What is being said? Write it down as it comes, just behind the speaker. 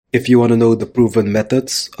If you want to know the proven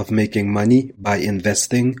methods of making money by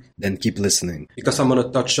investing, then keep listening. Because I'm going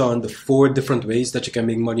to touch on the 4 different ways that you can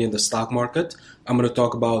make money in the stock market. I'm going to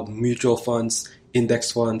talk about mutual funds,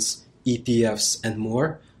 index funds, ETFs, and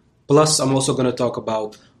more. Plus, I'm also going to talk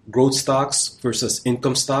about growth stocks versus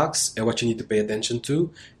income stocks and what you need to pay attention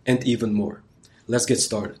to, and even more. Let's get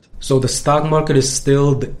started. So the stock market is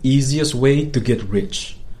still the easiest way to get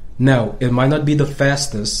rich. Now, it might not be the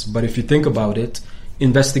fastest, but if you think about it,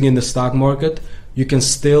 investing in the stock market, you can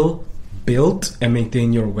still build and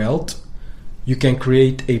maintain your wealth. You can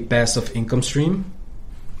create a passive income stream.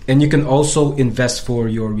 And you can also invest for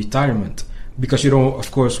your retirement because you don't, of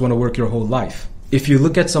course, want to work your whole life. If you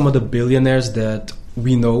look at some of the billionaires that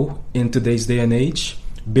we know in today's day and age,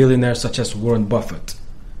 billionaires such as Warren Buffett,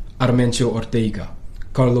 Armencio Ortega,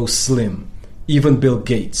 Carlos Slim, even Bill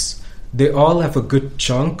Gates, they all have a good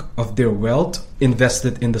chunk of their wealth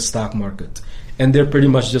invested in the stock market. And they're pretty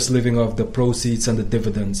much just living off the proceeds and the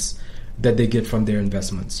dividends that they get from their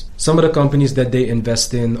investments. Some of the companies that they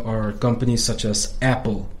invest in are companies such as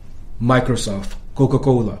Apple, Microsoft,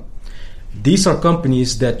 Coca-Cola. These are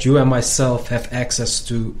companies that you and myself have access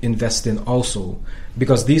to invest in also,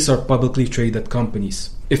 because these are publicly traded companies.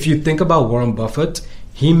 If you think about Warren Buffett,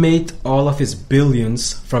 he made all of his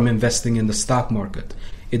billions from investing in the stock market.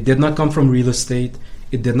 It did not come from real estate.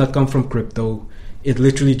 It did not come from crypto. It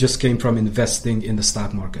literally just came from investing in the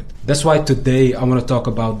stock market. That's why today I want to talk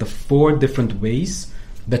about the 4 different ways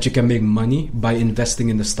that you can make money by investing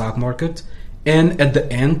in the stock market. And at the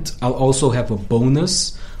end, I'll also have a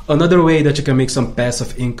bonus, another way that you can make some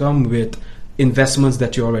passive income with investments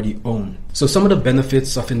that you already own. So some of the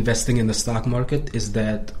benefits of investing in the stock market is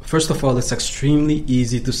that, first of all, it's extremely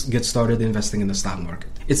easy to get started investing in the stock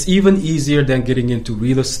market. It's even easier than getting into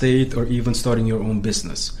real estate or even starting your own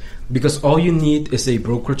business, because all you need is a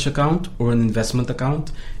brokerage account or an investment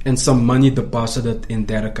account and some money deposited in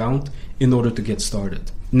that account in order to get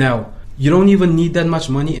started. Now, you don't even need that much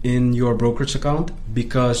money in your brokerage account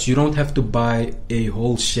because you don't have to buy a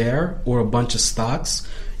whole share or a bunch of stocks.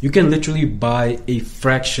 You can literally buy a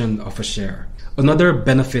fraction of a share. Another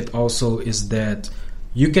benefit also is that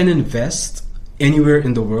you can invest anywhere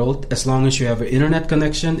in the world as long as you have an internet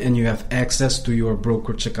connection and you have access to your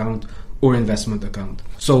brokerage account or investment account.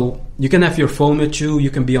 So you can have your phone with you, you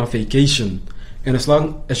can be on vacation, and as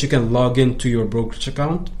long as you can log into your brokerage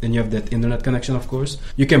account and you have that internet connection, of course,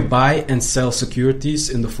 you can buy and sell securities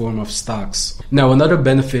in the form of stocks. Now, another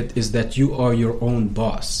benefit is that you are your own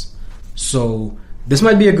boss. So this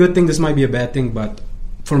might be a good thing, this might be a bad thing, but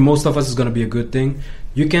for most of us, it's going to be a good thing.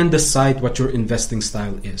 You can decide what your investing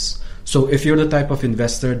style is. So if you're the type of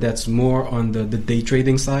investor that's more on the day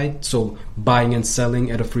trading side, so buying and selling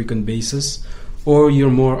at a frequent basis, or you're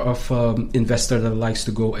more of an investor that likes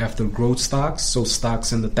to go after growth stocks, so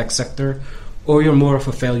stocks in the tech sector, or you're more of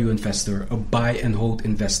a value investor, a buy and hold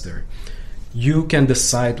investor, you can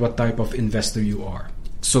decide what type of investor you are.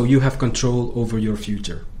 So you have control over your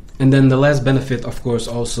future. And then the last benefit, of course,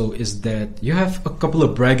 also is that you have a couple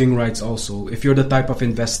of bragging rights also. If you're the type of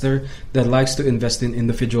investor that likes to invest in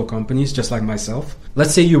individual companies, just like myself.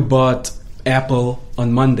 Let's say you bought Apple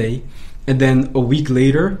on Monday, and then a week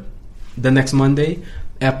later, the next Monday,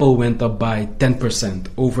 Apple went up by 10%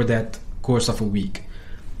 over that course of a week.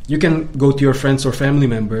 You can go to your friends or family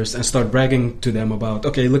members and start bragging to them about,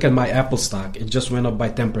 okay, look at my Apple stock. It just went up by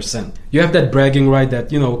 10%. You have that bragging right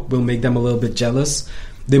that, will make them a little bit jealous.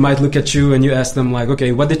 They might look at you and you ask them like,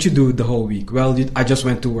 okay, what did you do the whole week? Well, I just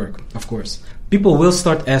went to work, of course. People will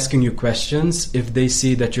start asking you questions if they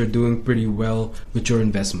see that you're doing pretty well with your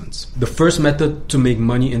investments. The first method to make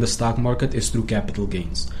money in the stock market is through capital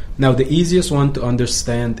gains. Now, the easiest one to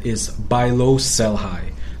understand is buy low, sell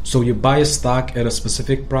high. So you buy a stock at a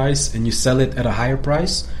specific price and you sell it at a higher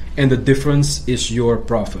price, and the difference is your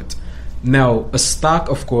profit. Now, a stock,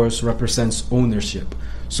 of course, represents ownership.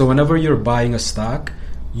 So whenever you're buying a stock,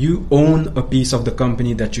 you own a piece of the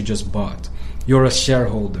company that you just bought. You're a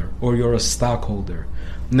shareholder or you're a stockholder.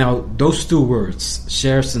 Now, those two words,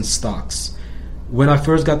 shares and stocks, when I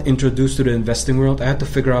first got introduced to the investing world, I had to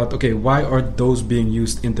figure out, okay, why are those being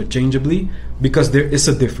used interchangeably? Because there is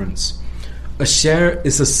a difference. A share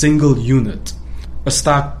is a single unit. A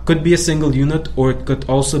stock could be a single unit, or it could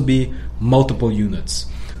also be multiple units.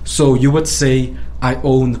 So you would say, I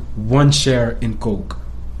own 1 share in Coke,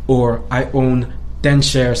 or I own 10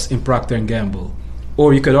 shares in Procter & Gamble.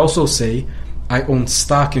 Or you could also say, I own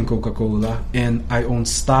stock in Coca-Cola and I own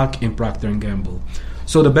stock in Procter & Gamble.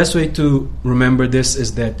 So the best way to remember this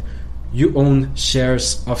is that you own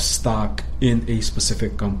shares of stock in a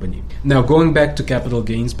specific company. Now, going back to capital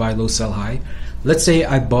gains, buy low, sell high. Let's say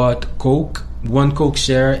I bought Coke one Coke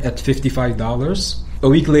share at $55. A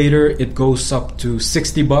week later, it goes up to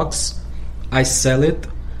 $60. I sell it.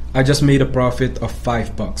 I just made a profit of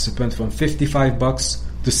 $5. It went from $55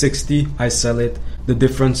 to 60. I sell it. The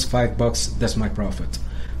difference, $5. That's my profit.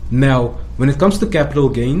 Now, when it comes to capital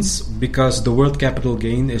gains, because the word capital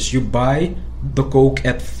gain is you buy the Coke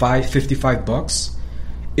at $55,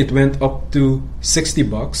 it went up to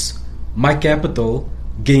 $60. My capital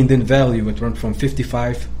gained in value. It went from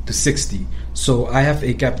 55 to 60. So I have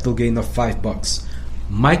a capital gain of $5.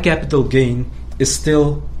 My capital gain is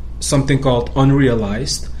still something called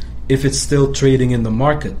unrealized if it's still trading in the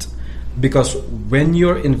market. Because when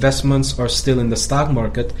your investments are still in the stock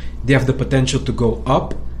market, they have the potential to go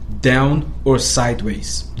up, down, or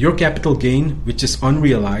sideways. Your capital gain, which is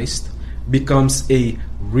unrealized, becomes a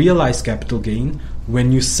realized capital gain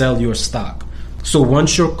when you sell your stock. So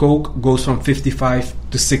once your Coke goes from 55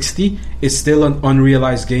 to 60, it's still an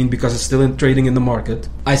unrealized gain because it's still trading in the market.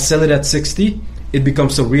 I sell it at 60, it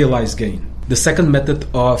becomes a realized gain. The second method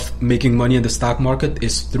of making money in the stock market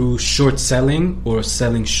is through short selling or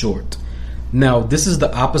selling short. Now, this is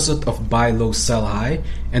the opposite of buy low, sell high,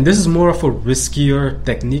 and this is more of a riskier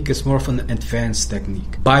technique. It's more of an advanced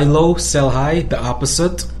technique. Buy low, sell high, the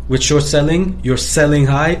opposite. With short selling, you're selling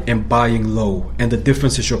high and buying low, and the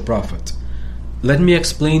difference is your profit. Let me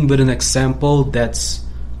explain with an example that's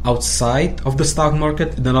outside of the stock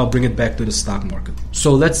market, and then I'll bring it back to the stock market.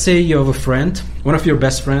 So let's say you have a friend, one of your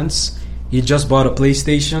best friends. He just bought a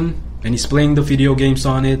PlayStation, and he's playing the video games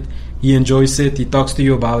on it. He enjoys it. He talks to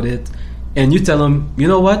you about it. And you tell him, you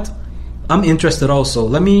know what? I'm interested also.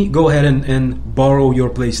 Let me go ahead and borrow your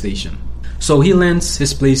PlayStation. So he lends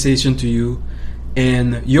his PlayStation to you,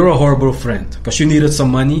 and you're a horrible friend because you needed some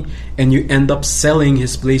money, and you end up selling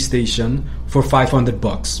his PlayStation for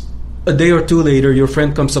 $500. A day or two later, your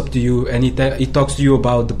friend comes up to you and he talks to you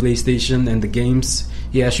about the PlayStation and the games.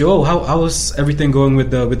 He asks you, oh, how is everything going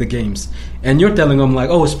with the games? And you're telling him like,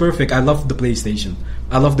 oh, it's perfect. I love the PlayStation.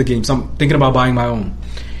 I love the games. I'm thinking about buying my own.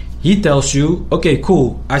 He tells you, okay,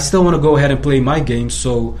 cool. I still want to go ahead and play my games.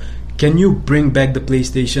 So can you bring back the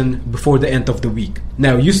PlayStation before the end of the week?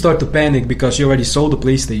 Now you start to panic because you already sold the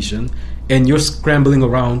PlayStation and you're scrambling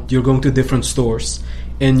around. You're going to different stores.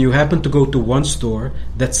 And you happen to go to one store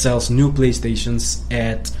that sells new PlayStations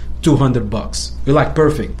at $200. You're like,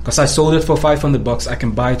 perfect, because I sold it for $500, I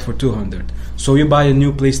can buy it for $200. So you buy a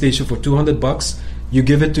new PlayStation for $200, you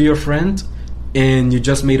give it to your friend, and you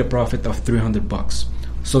just made a profit of $300.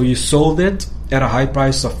 So you sold it at a high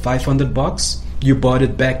price of $500, you bought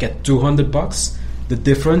it back at $200. The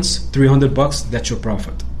difference, $300, that's your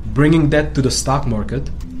profit. Bringing that to the stock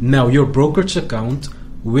market, now your brokerage account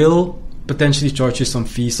will potentially charge you some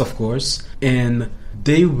fees, of course, and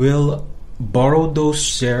they will borrow those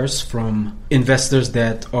shares from investors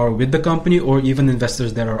that are with the company or even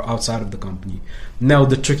investors that are outside of the company. Now,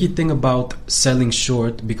 the tricky thing about selling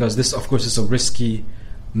short, because this, of course, is a risky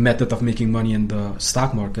method of making money in the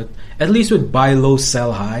stock market, at least with buy low,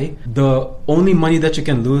 sell high, the only money that you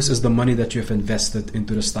can lose is the money that you have invested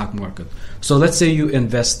into the stock market. So let's say you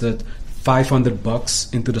invested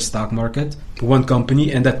 $500 into the stock market, one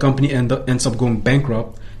company, and that company ends up going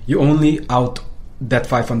bankrupt. You only out that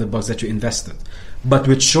 $500 that you invested. But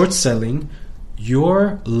with short selling,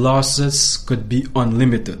 your losses could be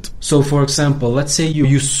unlimited. So for example, let's say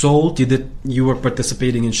you were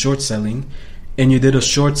participating in short selling and you did a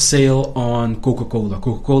short sale on Coca-Cola.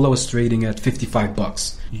 Coca-Cola was trading at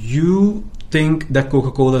 $55. You think that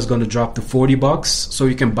Coca-Cola is going to drop to $40, so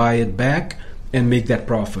you can buy it back and make that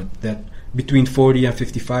profit. That between 40 and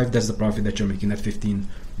 55, that's the profit that you're making at $15.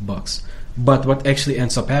 But what actually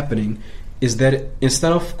ends up happening is that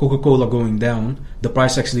instead of Coca-Cola going down, the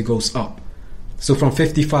price actually goes up. So from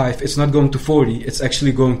 55, it's not going to 40, it's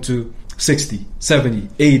actually going to 60, 70,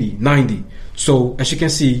 80, 90. So as you can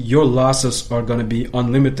see, your losses are going to be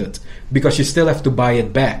unlimited because you still have to buy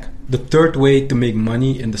it back. The third way to make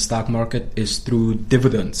money in the stock market is through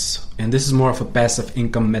dividends. And this is more of a passive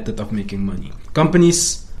income method of making money.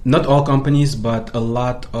 Companies, not all companies, but a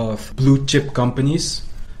lot of blue chip companies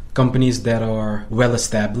that are well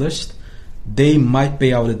established, they might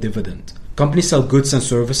pay out a dividend. Companies sell goods and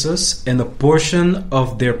services, and a portion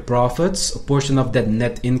of their profits, a portion of that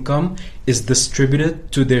net income, is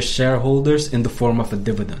distributed to their shareholders in the form of a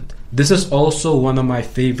dividend. This is also one of my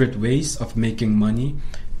favorite ways of making money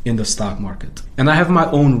in the stock market. And I have my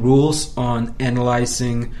own rules on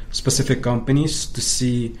analyzing specific companies to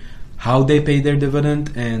see how they pay their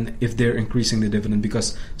dividend and if they're increasing the dividend,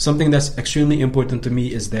 because something that's extremely important to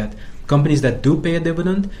me is that companies that do pay a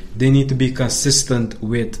dividend, they need to be consistent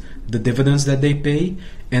with the dividends that they pay,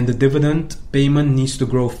 and the dividend payment needs to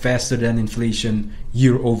grow faster than inflation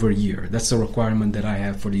year over year. That's a requirement that I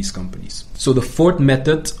have for these companies. So the fourth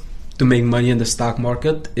method to make money in the stock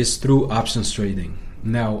market is through options trading.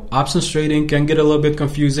 Now, options trading can get a little bit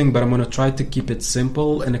confusing, but I'm going to try to keep it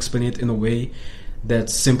simple and explain it in a way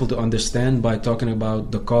that's simple to understand by talking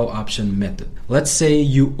about the call option method. Let's say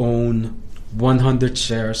you own 100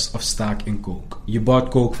 shares of stock in Coke. You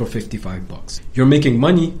bought Coke for $55. You're making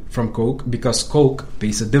money from Coke because Coke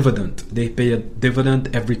pays a dividend. They pay a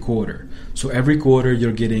dividend every quarter. So every quarter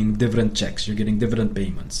you're getting dividend checks, you're getting dividend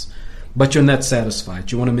payments. But you're not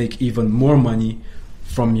satisfied. You want to make even more money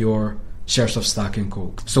from your shares of stock in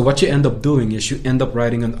Coke. So what you end up doing is you end up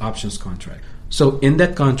writing an options contract. So in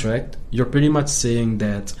that contract, you're pretty much saying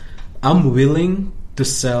that I'm willing to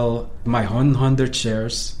sell my 100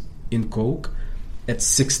 shares in Coke at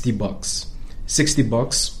 $60.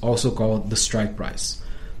 $60, also called the strike price.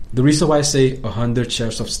 The reason why I say 100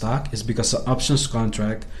 shares of stock is because the options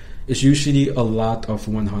contract is usually a lot of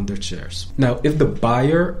 100 shares. Now, if the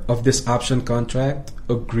buyer of this option contract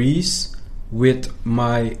agrees with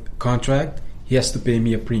my contract, he has to pay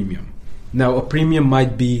me a premium. Now, a premium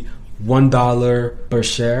might be $1 per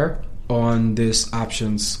share on this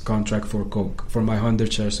options contract for Coke, for my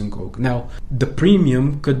 100 shares in Coke. Now, the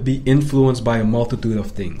premium could be influenced by a multitude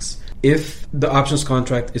of things. If the options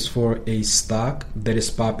contract is for a stock that is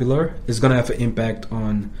popular, it's going to have an impact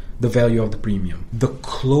on the value of the premium. The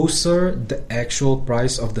closer the actual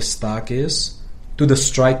price of the stock is to the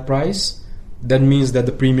strike price, that means that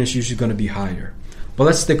the premium is usually going to be higher. But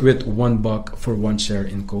let's stick with $1 for one share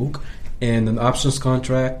in Coke. And an options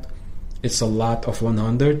contract, it's a lot of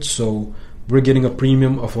 100, so we're getting a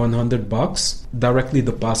premium of $100 directly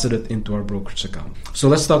deposited into our brokerage account. So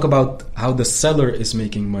let's talk about how the seller is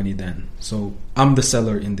making money then. So I'm the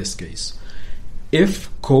seller in this case. If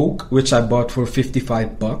Coke, which I bought for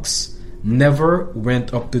 $55, never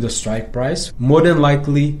went up to the strike price, more than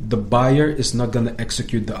likely the buyer is not going to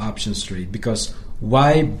execute the options trade, because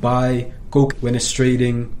why buy Coke when it's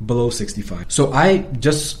trading below 65? So I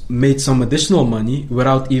just made some additional money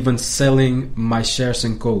without even selling my shares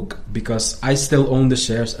in Coke, because I still own the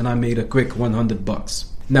shares and I made a quick $100.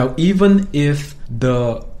 Now, even if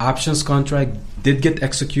the options contract did get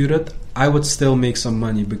executed, I would still make some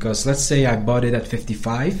money, because let's say I bought it at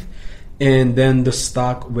 55 and then the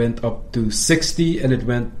stock went up to 60 and it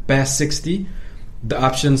went past 60. The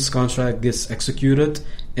options contract gets executed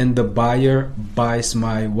and the buyer buys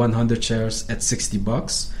my 100 shares at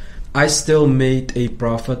 $60. I still made a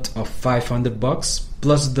profit of $500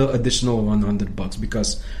 plus the additional $100,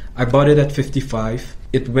 because I bought it at 55.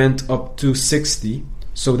 It went up to 60,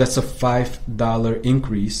 so that's a $5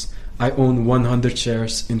 increase. I own 100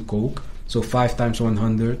 shares in Coke, so 5 times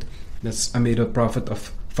 100. I made a profit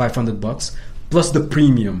of $500 plus the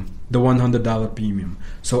premium, the $100 premium.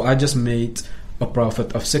 So I just made a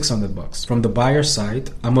profit of $600. From the buyer side,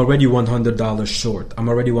 I'm already $100 short. I'm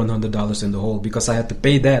already $100 in the hole, because I had to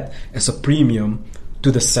pay that as a premium to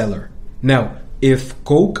the seller. Now, if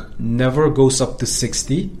Coke never goes up to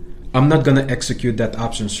 60, I'm not going to execute that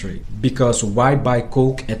options trade, because why buy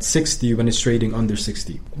Coke at 60 when it's trading under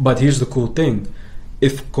 60? But here's the cool thing.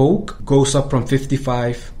 If Coke goes up from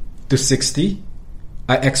 55 to 60,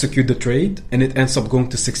 I execute the trade and it ends up going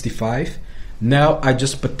to 65. Now I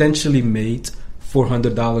just potentially made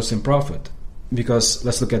 $400 in profit, because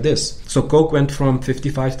let's look at this. So Coke went from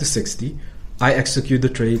 55 to 60. I execute the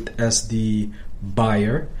trade as the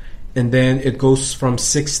buyer, and then it goes from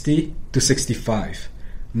 60 to 65.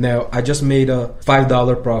 Now I just made a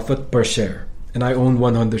 $5 profit per share and I own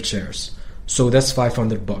 100 shares. So that's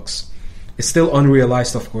 $500. It's still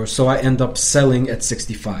unrealized, of course, so I end up selling at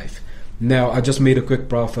 65. Now I just made a quick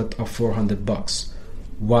profit of $400.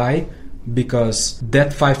 Why? Because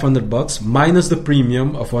that $500 minus the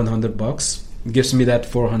premium of $100 gives me that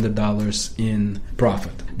 $400 in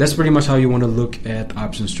profit. That's pretty much how you want to look at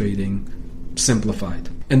options trading simplified.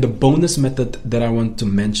 And the bonus method that I want to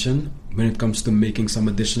mention when it comes to making some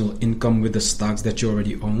additional income with the stocks that you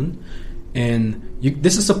already own,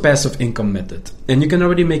 this is a passive income method, and you can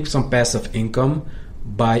already make some passive income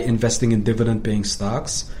by investing in dividend paying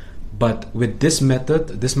stocks. But with this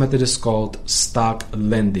method is called stock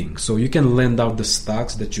lending. So you can lend out the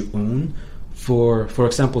stocks that you own for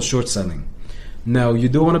example, short selling. Now, you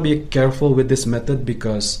do want to be careful with this method,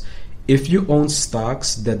 because if you own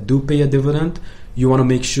stocks that do pay a dividend, you want to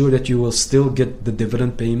make sure that you will still get the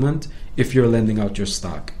dividend payment if you're lending out your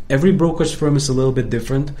stock. Every brokerage firm is a little bit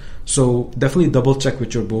different, so definitely double check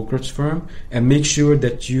with your brokerage firm and make sure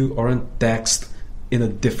that you aren't taxed in a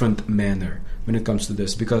different manner when it comes to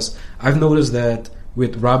this, because I've noticed that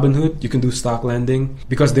with Robinhood, you can do stock lending,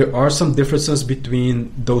 because there are some differences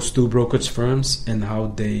between those two brokerage firms and how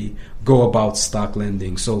they go about stock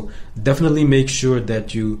lending. So definitely make sure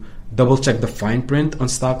that you double check the fine print on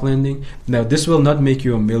stock lending. Now, this will not make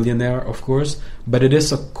you a millionaire, of course, but it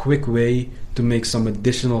is a quick way to make some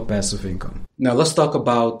additional passive income. Now, let's talk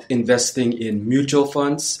about investing in mutual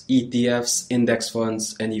funds, ETFs, index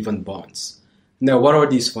funds, and even bonds. Now, what are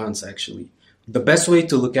these funds actually? The best way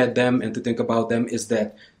to look at them and to think about them is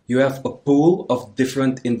that you have a pool of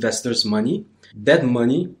different investors' money. That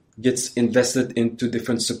money gets invested into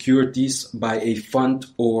different securities by a fund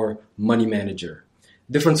or money manager.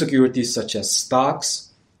 Different securities such as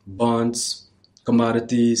stocks, bonds,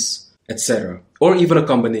 commodities, etc., or even a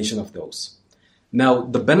combination of those. Now,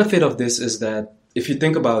 the benefit of this is that if you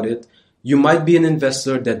think about it, you might be an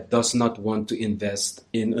investor that does not want to invest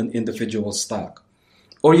in an individual stock.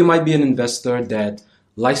 Or you might be an investor that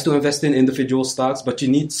likes to invest in individual stocks, but you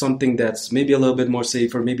need something that's maybe a little bit more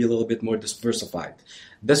safer, maybe a little bit more diversified.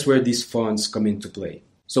 That's where these funds come into play.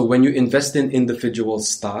 So when you invest in individual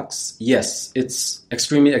stocks, yes, it's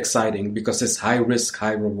extremely exciting because it's high risk,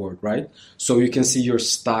 high reward, right? So you can see your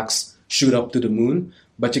stocks shoot up to the moon,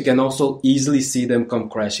 but you can also easily see them come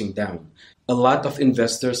crashing down. A lot of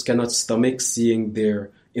investors cannot stomach seeing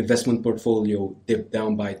their investment portfolio dip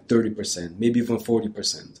down by 30%, maybe even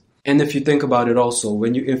 40%. And if you think about it also,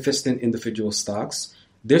 when you invest in individual stocks,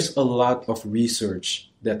 there's a lot of research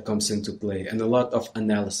that comes into play and a lot of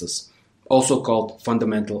analysis, also called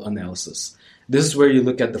fundamental analysis. This is where you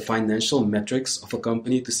look at the financial metrics of a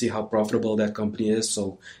company to see how profitable that company is.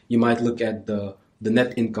 So you might look at the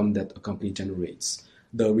net income that a company generates,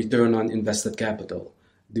 the return on invested capital,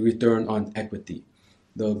 the return on equity,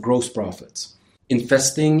 the gross profits.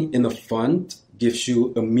 Investing in a fund gives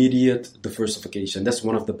you immediate diversification. That's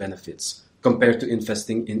one of the benefits compared to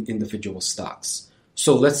investing in individual stocks.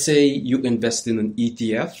 So let's say you invest in an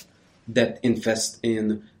ETF that invests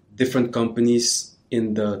in different companies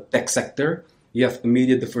in the tech sector. You have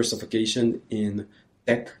immediate diversification in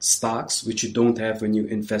tech stocks, which you don't have when you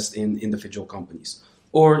invest in individual companies.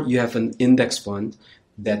 Or you have an index fund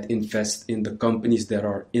that invests in the companies that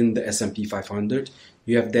are in the S&P 500.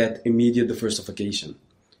 You have that immediate diversification.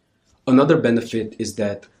 Another benefit is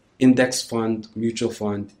that index fund, mutual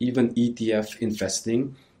fund, even ETF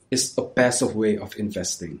investing is a passive way of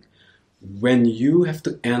investing. When you have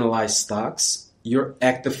to analyze stocks, you're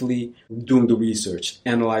actively doing the research,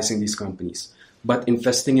 analyzing these companies. But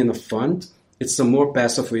investing in a fund, it's a more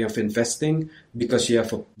passive way of investing because you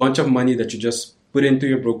have a bunch of money that you just put into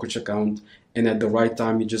your brokerage account, and at the right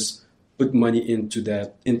time you just put money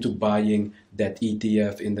into buying that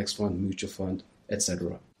ETF, index fund, mutual fund,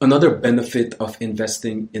 etc. Another benefit of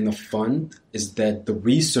investing in a fund is that the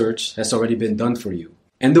research has already been done for you.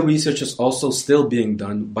 And the research is also still being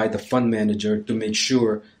done by the fund manager to make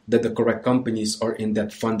sure that the correct companies are in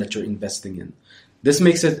that fund that you're investing in. This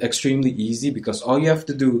makes it extremely easy because all you have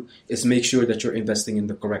to do is make sure that you're investing in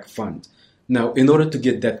the correct fund. Now, in order to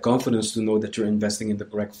get that confidence to know that you're investing in the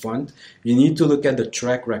correct fund, you need to look at the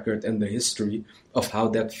track record and the history of how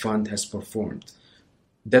that fund has performed.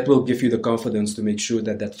 That will give you the confidence to make sure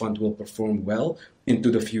that that fund will perform well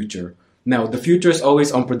into the future. Now, the future is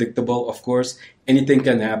always unpredictable, of course. Anything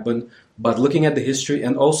can happen. But looking at the history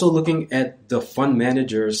and also looking at the fund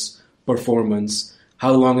manager's performance,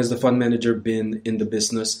 how long has the fund manager been in the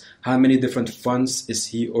business? How many different funds is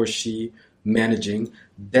he or she managing?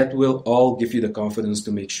 That will all give you the confidence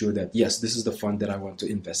to make sure that, yes, this is the fund that I want to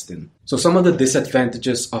invest in. So some of the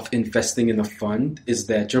disadvantages of investing in a fund is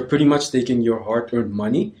that you're pretty much taking your hard-earned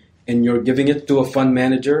money and you're giving it to a fund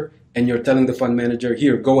manager and you're telling the fund manager,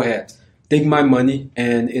 here, go ahead, take my money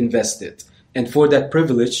and invest it. And for that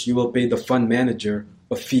privilege, you will pay the fund manager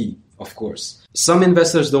a fee, of course. Some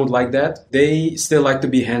investors don't like that. They still like to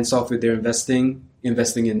be hands-off with their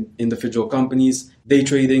investing in individual companies, day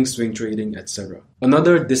trading, swing trading, etc.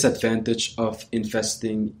 Another disadvantage of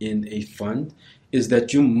investing in a fund is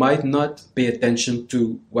that you might not pay attention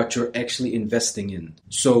to what you're actually investing in.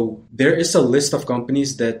 So there is a list of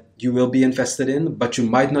companies that you will be invested in, but you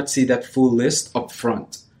might not see that full list up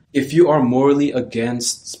front. If you are morally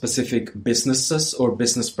against specific businesses or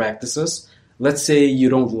business practices, let's say you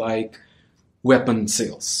don't like weapon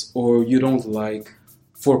sales, or you don't like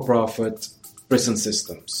for-profit prison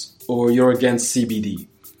systems, or you're against CBD.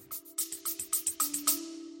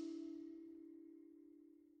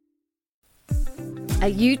 Are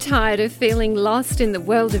you tired of feeling lost in the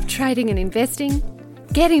world of trading and investing?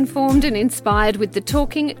 Get informed and inspired with the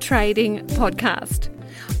Talking Trading podcast.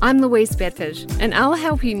 I'm Louise Bedford, and I'll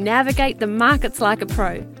help you navigate the markets like a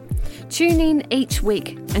pro. Tune in each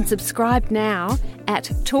week and subscribe now at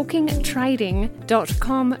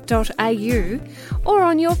talkingtrading.com.au or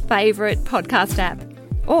on your favourite podcast app.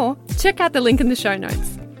 Or check out the link in the show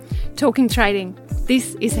notes. Talking Trading.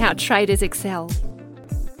 This is how traders excel.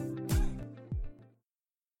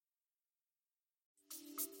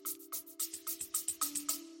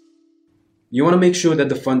 You want to make sure that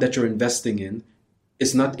the fund that you're investing in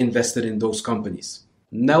is not invested in those companies.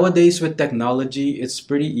 Nowadays with technology, it's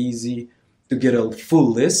pretty easy to get a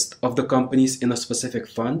full list of the companies in a specific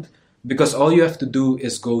fund because all you have to do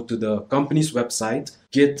is go to the company's website,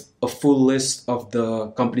 get a full list of the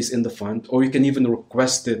companies in the fund, or you can even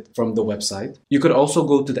request it from the website. You could also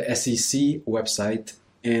go to the SEC website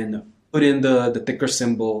and put in the ticker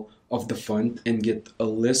symbol of the fund and get a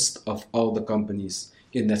list of all the companies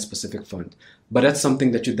in that specific fund. But that's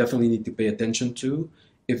something that you definitely need to pay attention to.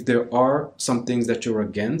 If there are some things that you're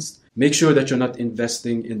against, make sure that you're not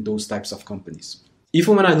investing in those types of companies.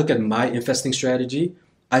 Even when I look at my investing strategy,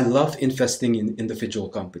 I love investing in individual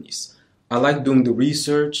companies. I like doing the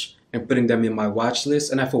research and putting them in my watch list,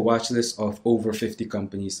 and I have a watch list of over 50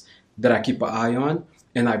 companies that I keep an eye on,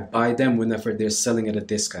 and I buy them whenever they're selling at a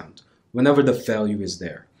discount, whenever the value is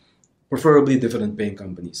there, preferably dividend-paying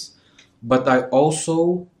companies. But I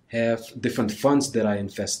also have different funds that I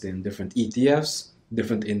invest in, different ETFs,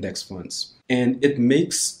 different index funds. And it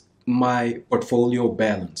makes my portfolio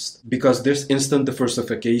balanced because there's instant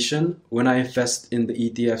diversification when I invest in the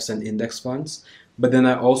ETFs and index funds. But then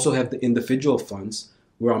I also have the individual funds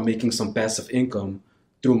where I'm making some passive income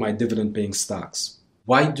through my dividend-paying stocks.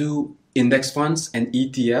 Why do index funds and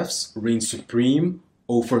ETFs reign supreme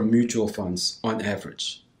over mutual funds on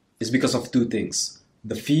average? It's because of two things,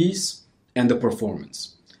 the fees and the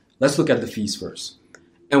performance. Let's look at the fees first.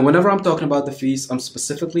 And whenever I'm talking about the fees, I'm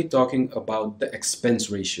specifically talking about the expense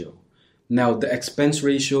ratio. Now, the expense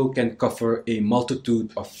ratio can cover a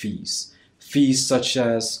multitude of fees. Fees such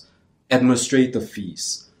as administrative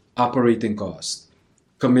fees, operating costs,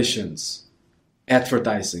 commissions,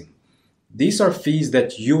 advertising. These are fees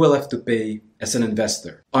that you will have to pay as an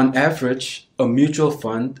investor. On average, a mutual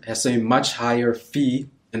fund has a much higher fee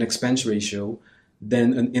and expense ratio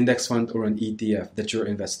than an index fund or an ETF that you're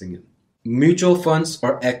investing in. Mutual funds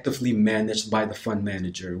are actively managed by the fund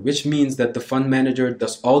manager, which means that the fund manager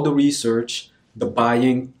does all the research, the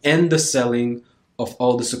buying, and the selling of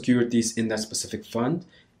all the securities in that specific fund,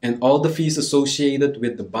 and all the fees associated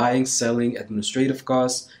with the buying, selling, administrative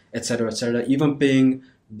costs, etc., even paying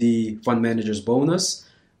the fund manager's bonus,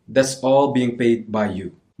 that's all being paid by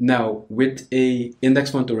you. Now, with an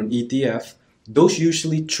index fund or an ETF, those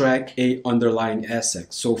usually track a underlying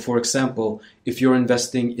asset. So for example, if you're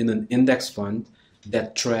investing in an index fund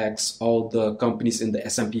that tracks all the companies in the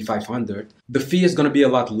S&P 500, the fee is going to be a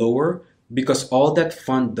lot lower because all that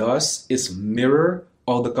fund does is mirror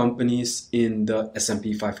all the companies in the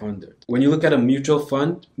S&P 500. When you look at a mutual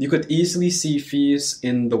fund, you could easily see fees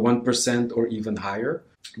in the 1% or even higher.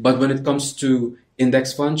 But when it comes to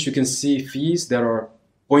index funds, you can see fees that are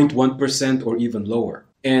 0.1% or even lower.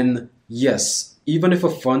 And yes, even if a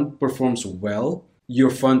fund performs well, your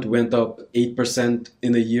fund went up 8%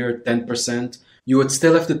 in a year, 10%, you would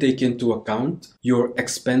still have to take into account your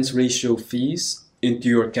expense ratio fees into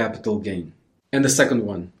your capital gain. And the second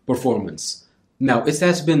one, performance. Now, it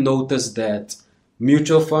has been noticed that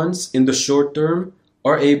mutual funds in the short term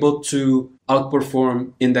are able to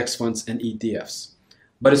outperform index funds and ETFs.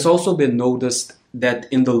 But it's also been noticed that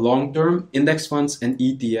in the long term, index funds and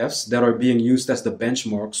ETFs that are being used as the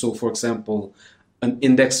benchmark, so for example, an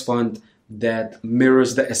index fund that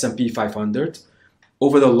mirrors the S&P 500,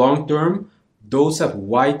 over the long term, those have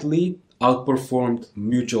widely outperformed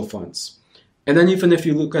mutual funds. And then even if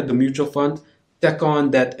you look at the mutual fund, tack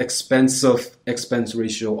on that expensive expense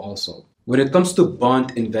ratio also. When it comes to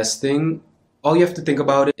bond investing, all you have to think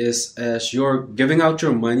about it is as you're giving out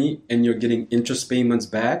your money and you're getting interest payments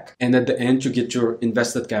back, and at the end you get your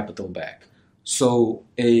invested capital back. So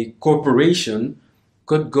a corporation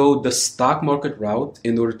could go the stock market route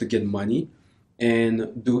in order to get money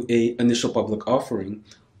and do an initial public offering,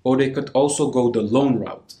 or they could also go the loan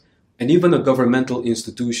route, and even a governmental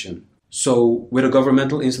institution. So with a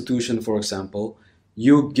governmental institution, for example,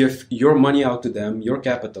 you give your money out to them, your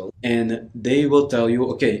capital, and they will tell you,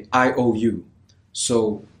 okay, I owe you.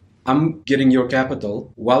 So I'm getting your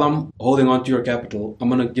capital. While I'm holding on to your capital, I'm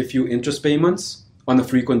going to give you interest payments on a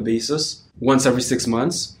frequent basis, once every 6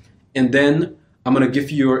 months. And then I'm going to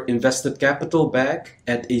give you your invested capital back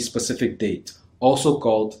at a specific date, also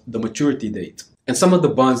called the maturity date. And some of the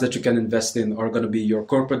bonds that you can invest in are going to be your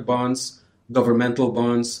corporate bonds, governmental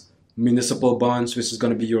bonds, municipal bonds, which is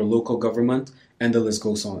going to be your local government, and the list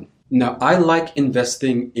goes on. Now, I like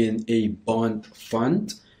investing in a bond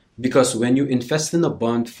fund because when you invest in a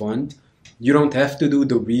bond fund, you don't have to do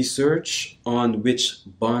the research on which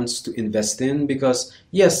bonds to invest in because,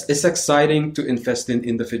 yes, it's exciting to invest in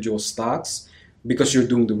individual stocks because you're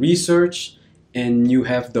doing the research and you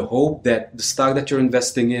have the hope that the stock that you're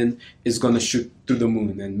investing in is going to shoot to the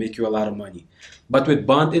moon and make you a lot of money. But with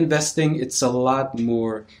bond investing, it's a lot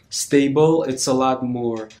more stable. It's a lot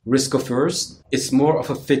more risk averse. It's more of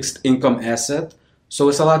a fixed income asset. So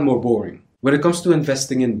it's a lot more boring. When it comes to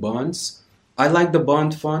investing in bonds, I like the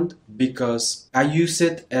bond fund because I use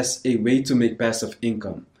it as a way to make passive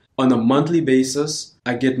income. On a monthly basis,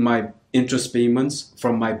 I get my interest payments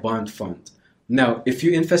from my bond fund. Now, if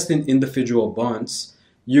you invest in individual bonds,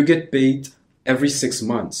 you get paid every 6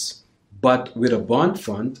 months. But with a bond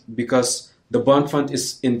fund, because the bond fund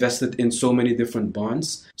is invested in so many different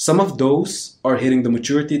bonds, some of those are hitting the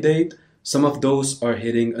maturity date, some of those are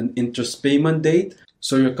hitting an interest payment date.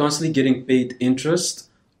 So you're constantly getting paid interest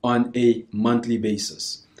on a monthly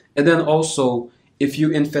basis. And then also, if you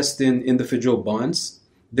invest in individual bonds,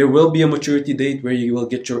 there will be a maturity date where you will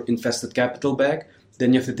get your invested capital back.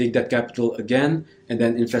 Then you have to take that capital again and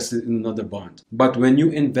then invest it in another bond. But when you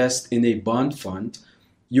invest in a bond fund,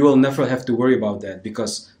 you will never have to worry about that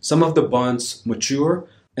because some of the bonds mature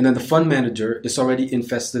and then the fund manager is already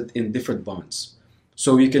invested in different bonds.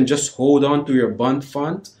 So you can just hold on to your bond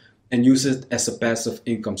fund and use it as a passive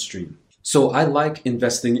income stream. So I like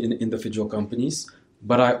investing in individual companies,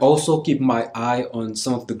 but I also keep my eye on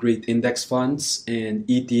some of the great index funds and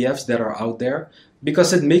ETFs that are out there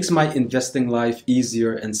because it makes my investing life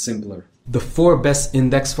easier and simpler. The 4 best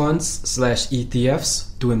index funds /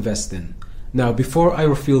 ETFs to invest in. Now, before I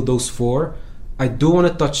reveal those 4, I do want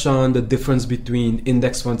to touch on the difference between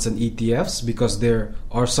index funds and ETFs because there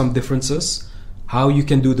are some differences. How you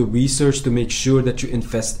can do the research to make sure that you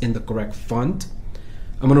invest in the correct fund.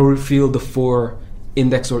 I'm going to reveal the 4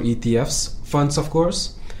 index or ETFs funds, of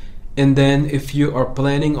course. And then if you are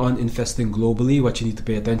planning on investing globally, what you need to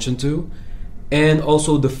pay attention to. And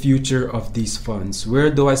also the future of these funds. Where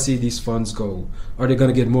do I see these funds go? Are they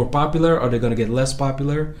going to get more popular? Are they going to get less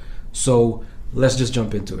popular? So let's just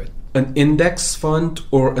jump into it. An index fund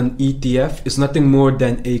or an ETF is nothing more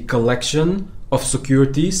than a collection of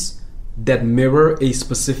securities that mirror a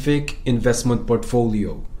specific investment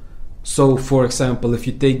portfolio. So for example, if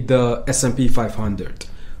you take the S&P 500,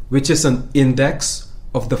 which is an index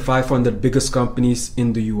of the 500 biggest companies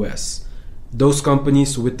in the US, those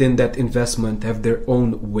companies within that investment have their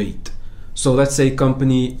own weight. So let's say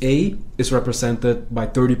company A is represented by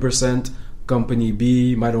 30%, company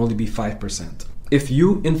B might only be 5%. If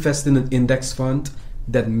you invest in an index fund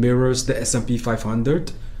that mirrors the S&P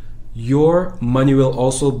 500, your money will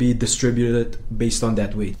also be distributed based on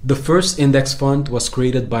that weight. The first index fund was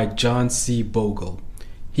created by John C. Bogle.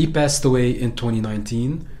 He passed away in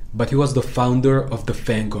 2019, but he was the founder of the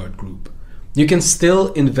Vanguard Group. You can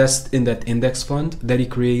still invest in that index fund that he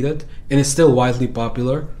created, and it's still widely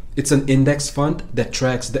popular. It's an index fund that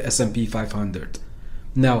tracks the S&P 500.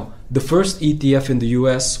 Now, the first ETF in the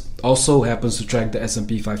US also happens to track the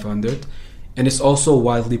S&P 500, and it's also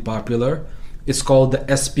widely popular. It's called the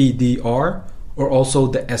SPDR or also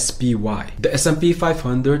the SPY. The S&P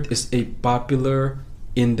 500 is a popular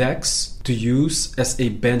index to use as a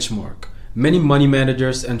benchmark. Many money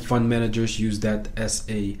managers and fund managers use that as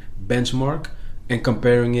a benchmark and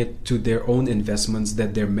comparing it to their own investments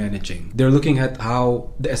that they're managing. They're looking at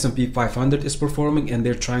how the S&P 500 is performing and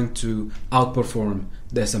they're trying to outperform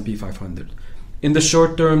the S&P 500. In the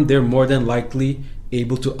short term, they're more than likely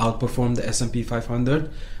able to outperform the S&P 500.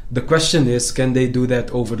 The question is, can they do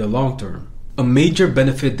that over the long term? A major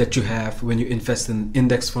benefit that you have when you invest in an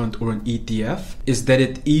index fund or an ETF is that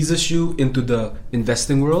it eases you into the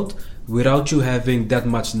investing world without you having that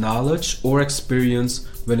much knowledge or experience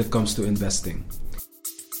when it comes to investing.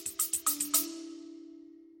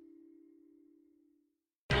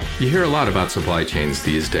 You hear a lot about supply chains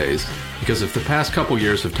these days because if the past couple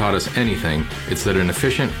years have taught us anything, it's that an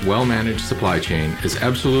efficient, well-managed supply chain is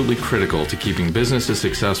absolutely critical to keeping businesses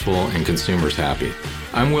successful and consumers happy.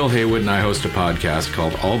 I'm Will Haywood and I host a podcast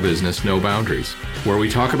called All Business, No Boundaries, where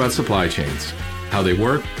we talk about supply chains, how they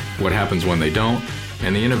work, what happens when they don't,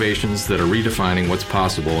 and the innovations that are redefining what's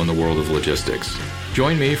possible in the world of logistics.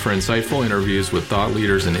 Join me for insightful interviews with thought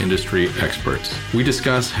leaders and industry experts. We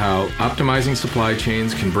discuss how optimizing supply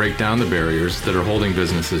chains can break down the barriers that are holding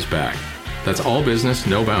businesses back. That's All Business,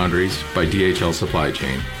 No Boundaries by DHL Supply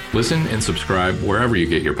Chain. Listen and subscribe wherever you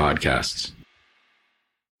get your podcasts.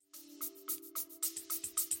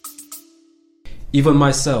 Even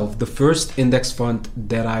myself, the first index fund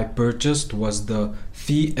that I purchased was the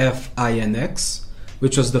VFINX,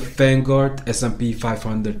 which was the Vanguard S&P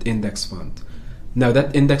 500 index fund. Now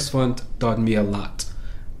that index fund taught me a lot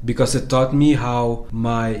because it taught me how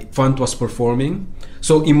my fund was performing.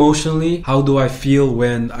 So emotionally, how do I feel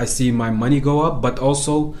when I see my money go up, but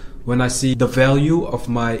also when I see the value of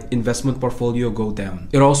my investment portfolio go down.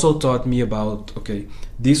 It also taught me about, okay,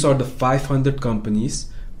 these are the 500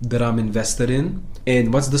 companies that I'm invested in,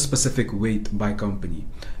 and what's the specific weight by company.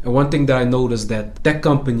 And one thing that I noticed that tech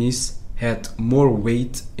companies had more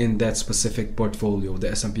weight in that specific portfolio,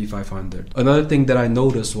 the S&P 500. Another thing that I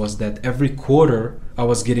noticed was that every quarter I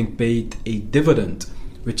was getting paid a dividend,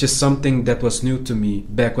 which is something that was new to me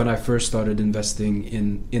back when I first started investing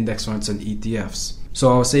in index funds and ETFs.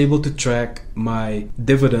 So I was able to track my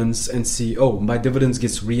dividends and see, oh, my dividends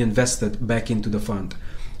gets reinvested back into the fund.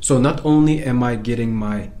 So not only am I getting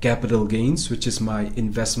my capital gains, which is my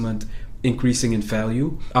investment increasing in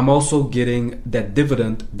value, I'm also getting that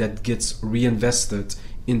dividend that gets reinvested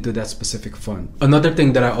into that specific fund. Another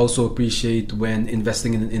thing that I also appreciate when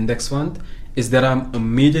investing in an index fund is that I'm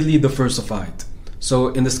immediately diversified. So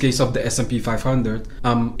in this case of the S&P 500,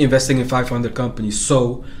 I'm investing in 500 companies.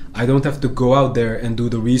 So I don't have to go out there and do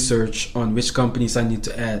the research on which companies I need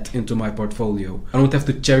to add into my portfolio. I don't have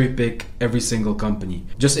to cherry pick every single company.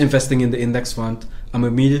 Just investing in the index fund, I'm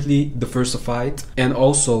immediately diversified, and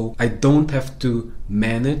also I don't have to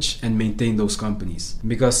manage and maintain those companies.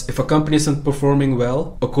 Because if a company isn't performing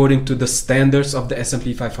well according to the standards of the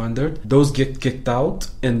S&P 500, those get kicked out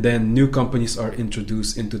and then new companies are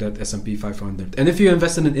introduced into that S&P 500. And if you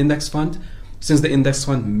invest in an index fund, since the index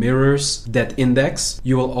fund mirrors that index,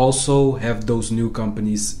 you will also have those new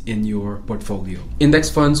companies in your portfolio.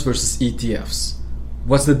 Index funds versus ETFs.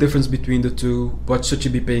 What's the difference between the two? What should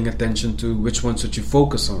you be paying attention to? Which one should you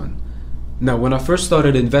focus on? Now, when I first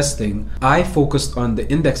started investing, I focused on the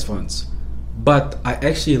index funds, but I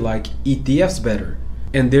actually like ETFs better.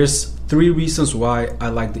 And there's 3 reasons why I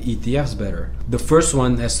like the ETFs better. The first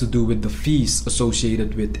one has to do with the fees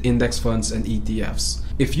associated with index funds and ETFs.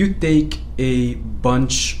 If you take a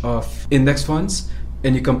bunch of index funds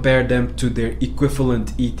and you compare them to their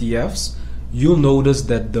equivalent ETFs, you'll notice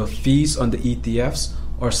that the fees on the ETFs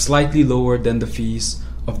are slightly lower than the fees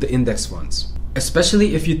of the index funds.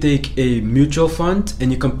 Especially if you take a mutual fund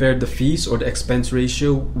and you compare the fees or the expense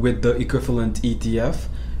ratio with the equivalent ETF,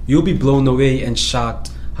 you'll be blown away and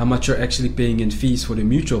shocked how much you're actually paying in fees for the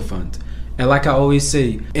mutual fund. And like I always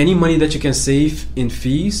say, any money that you can save in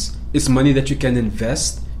fees is money that you can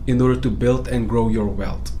invest in order to build and grow your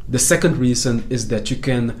wealth. The second reason is that you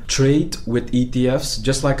can trade with ETFs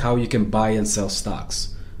just like how you can buy and sell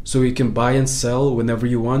stocks. So you can buy and sell whenever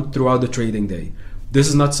you want throughout the trading day. This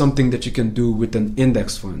is not something that you can do with an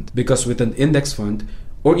index fund, because with an index fund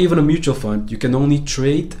or even a mutual fund, you can only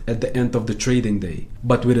trade at the end of the trading day.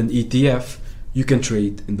 But with an ETF, you can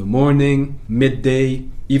trade in the morning, midday,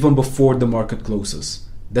 even before the market closes.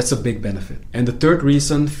 That's a big benefit. And the third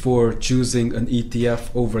reason for choosing an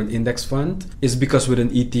ETF over an index fund is because with an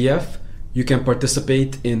ETF, you can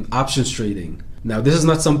participate in options trading. Now, this is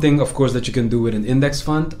not something, of course, that you can do with an index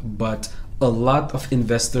fund, but a lot of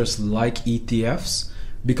investors like ETFs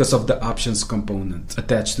because of the options component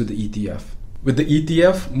attached to the ETF. With the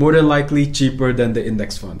ETF, more than likely cheaper than the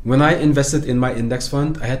index fund. When I invested in my index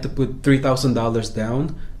fund, I had to put $3,000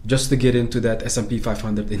 down just to get into that S&P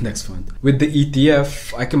 500 index fund. With the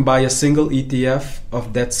ETF, I can buy a single ETF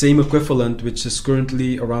of that same equivalent, which is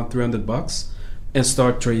currently around $300, and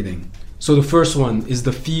start trading. So the first one is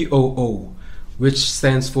the VOO, which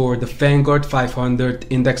stands for the Vanguard 500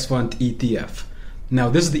 Index Fund ETF. Now,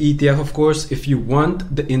 this is the ETF, of course. If you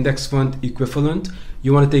want the index fund equivalent,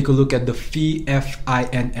 you want to take a look at the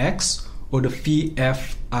VFINX or the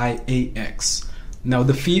VFIAX. Now,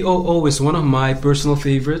 the VOO is one of my personal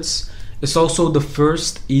favorites. It's also the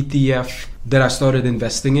first ETF that I started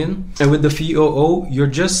investing in. And with the VOO, you're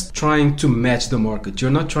just trying to match the market.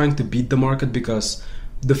 You're not trying to beat the market, because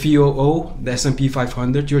the VOO, the S&P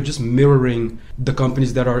 500, you're just mirroring the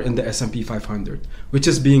companies that are in the S&P 500, which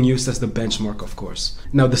is being used as the benchmark, of course.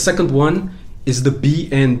 Now, the second one is the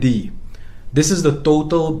BND. This is the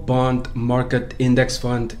Total Bond Market Index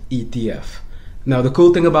Fund ETF. Now, the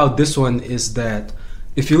cool thing about this one is that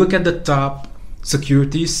if you look at the top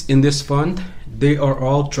securities in this fund, they are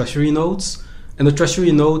all treasury notes. And the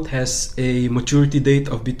treasury note has a maturity date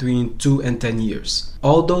of between 2 and 10 years.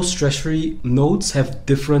 All those treasury notes have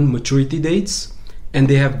different maturity dates, and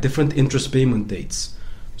they have different interest payment dates.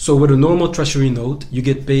 So with a normal treasury note, you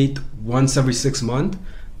get paid once every 6 months,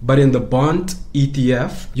 but in the bond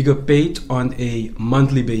ETF, you get paid on a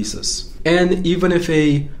monthly basis. And even if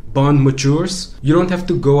a bond matures, you don't have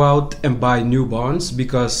to go out and buy new bonds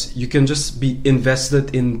because you can just be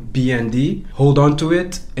invested in BND, hold on to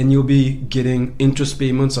it, and you'll be getting interest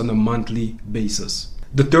payments on a monthly basis.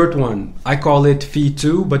 The third one, I call it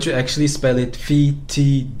FEE2, but you actually spell it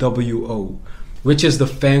FEETWO, which is the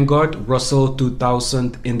Vanguard Russell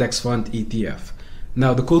 2000 Index Fund ETF.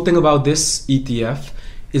 Now, the cool thing about this ETF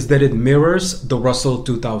is that it mirrors the Russell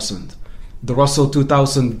 2000. The Russell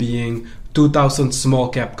 2000 being 2,000 small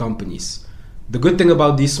cap companies. The good thing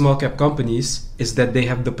about these small cap companies is that they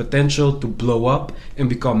have the potential to blow up and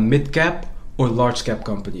become mid cap or large cap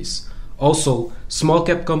companies. Also, small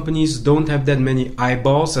cap companies don't have that many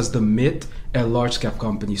eyeballs as the mid and large cap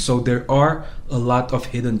companies. So there are a lot of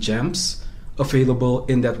hidden gems available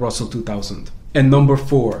in that Russell 2000. And number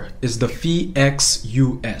 4 is the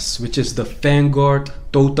VXUS, which is the Vanguard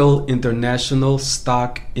Total International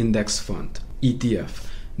Stock Index Fund, ETF.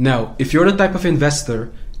 Now, if you're the type of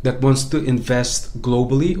investor that wants to invest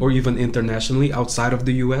globally or even internationally outside of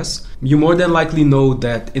the US, you more than likely know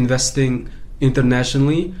that investing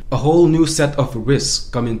internationally, a whole new set of risks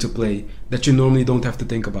come into play that you normally don't have to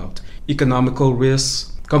think about. Economical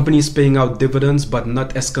risks, companies paying out dividends but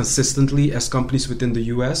not as consistently as companies within the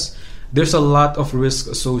US. There's a lot of risk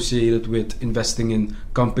associated with investing in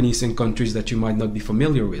companies in countries that you might not be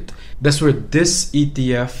familiar with. That's where this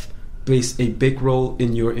ETF plays a big role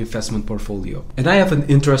in your investment portfolio. And I have an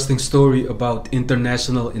interesting story about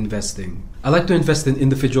international investing. I like to invest in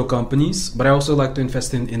individual companies, but I also like to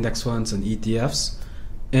invest in index funds and ETFs.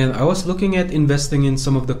 And I was looking at investing in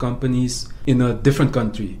some of the companies in a different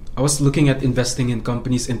country. I was looking at investing in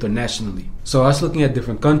companies internationally. So I was looking at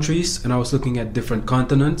different countries and I was looking at different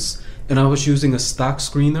continents, and I was using a stock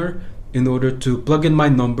screener in order to plug in my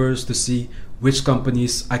numbers to see which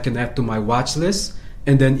companies I can add to my watch list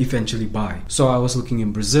and then eventually buy. So I was looking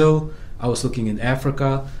in Brazil, I was looking in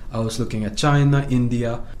Africa, I was looking at China,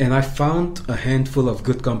 India, and I found a handful of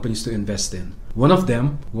good companies to invest in. One of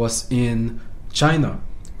them was in China,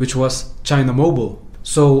 which was China Mobile.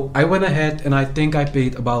 So I went ahead and I think I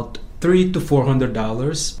paid about $300 to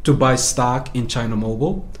 $400 to buy stock in China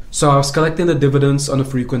Mobile. So I was collecting the dividends on a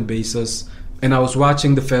frequent basis, and I was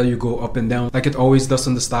watching the value go up and down like it always does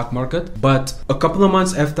in the stock market. But a couple of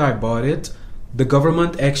months after I bought it, the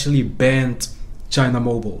government actually banned China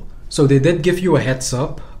Mobile. So they did give you a heads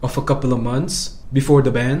up of a couple of months before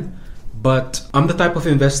the ban. But I'm the type of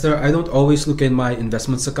investor, I don't always look in my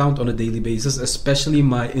investments account on a daily basis, especially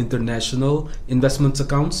my international investments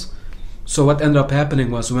accounts. So what ended up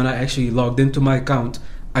happening was when I actually logged into my account,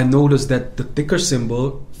 I noticed that the ticker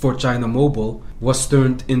symbol for China Mobile was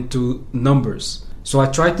turned into numbers. So I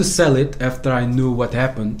tried to sell it after I knew what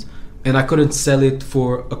happened, and I couldn't sell it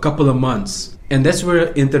for a couple of months. And that's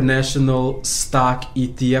where international stock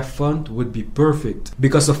ETF fund would be perfect,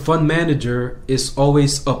 because a fund manager is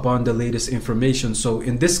always up on the latest information. So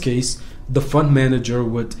in this case, the fund manager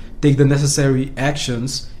would take the necessary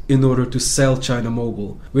actions in order to sell China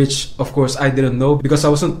Mobile, which of course I didn't know because I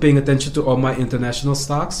wasn't paying attention to all my international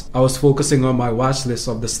stocks. I was focusing on my watch list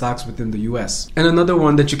of the stocks within the US. And another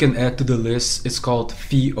one that you can add to the list is called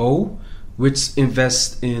VO, which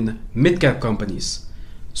invests in mid-cap companies.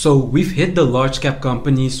 So we've hit the large cap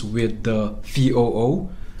companies with the VOO.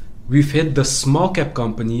 We've hit the small cap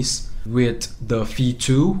companies with the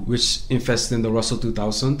VE2, which invests in the Russell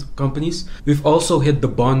 2000 companies. We've also hit the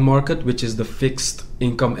bond market, which is the fixed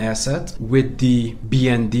income asset, with the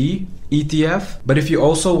BND ETF. But if you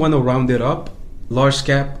also want to round it up, large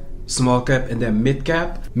cap, small cap, and then mid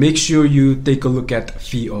cap, make sure you take a look at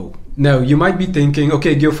VO. Now, you might be thinking,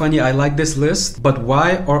 okay, Giovanni, I like this list, but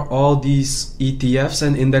why are all these ETFs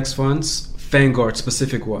and index funds Vanguard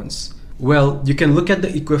specific ones? Well, you can look at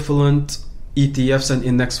the equivalent ETFs and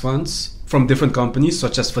index funds from different companies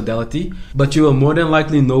such as Fidelity, but you will more than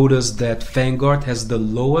likely notice that Vanguard has the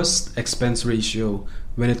lowest expense ratio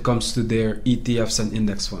when it comes to their ETFs and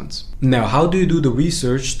index funds. Now, how do you do the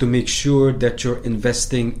research to make sure that you're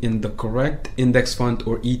investing in the correct index fund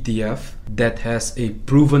or ETF that has a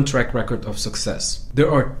proven track record of success?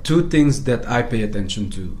 There are two things that I pay attention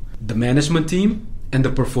to: the management team and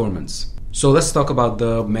the performance. So let's talk about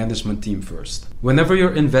the management team first. Whenever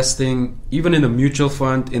you're investing, even in a mutual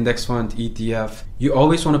fund, index fund, ETF, you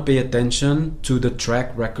always want to pay attention to the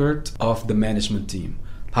track record of the management team.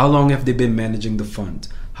 How long have they been managing the fund?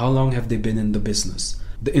 How long have they been in the business?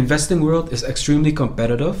 The investing world is extremely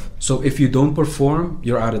competitive, so if you don't perform,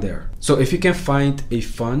 you're out of there. So if you can find a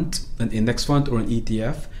fund, an index fund or an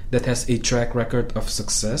ETF that has a track record of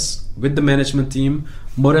success with the management team,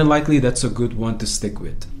 more than likely that's a good one to stick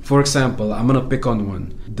with. For example, I'm gonna pick on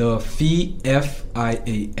one, the VFIAX,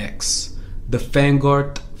 the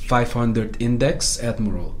Vanguard 500 index,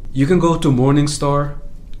 Admiral. You can go to Morningstar,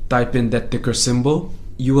 type in that ticker symbol.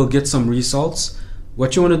 You will get some results.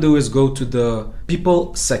 What you want to do is go to the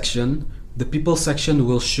people section. The people section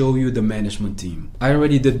will show you the management team. I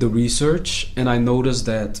already did the research and I noticed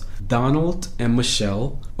that Donald and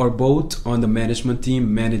Michelle are both on the management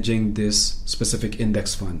team managing this specific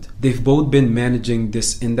index fund. They've both been managing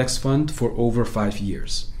this index fund for over 5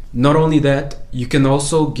 years. Not only that, you can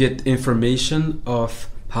also get information of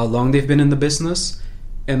how long they've been in the business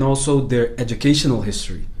and also their educational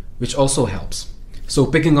history, which also helps. So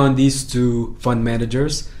picking on these two fund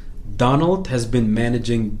managers, Donald has been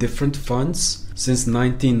managing different funds since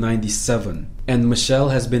 1997, and Michelle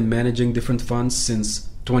has been managing different funds since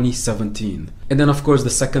 2017. And then of course the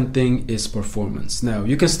second thing is performance. Now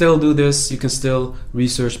you can still do this, you can still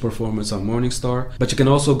research performance on Morningstar, but you can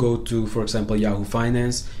also go to, for example, Yahoo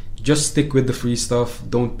Finance. Just stick with the free stuff,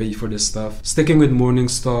 don't pay for this stuff. Sticking with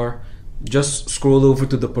Morningstar, just scroll over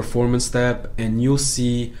to the performance tab and you'll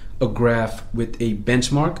see a graph with a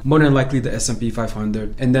benchmark, more than likely the S&P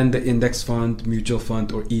 500, and then the index fund, mutual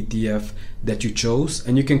fund, or ETF that you chose,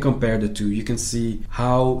 and you can compare the two. You can see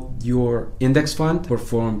how your index fund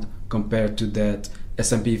performed compared to that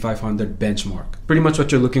S&P 500 benchmark. Pretty much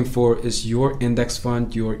what you're looking for is your index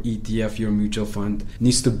fund, your ETF, your mutual fund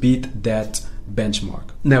needs to beat that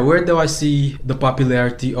benchmark. Now, where do I see the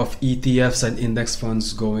popularity of ETFs and index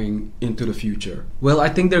funds going into the future? Well, I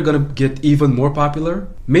think they're going to get even more popular.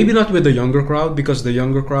 Maybe not with the younger crowd, because the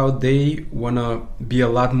younger crowd, they want to be a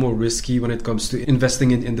lot more risky when it comes to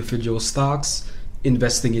investing in individual stocks,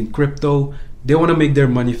 investing in crypto. They want to make their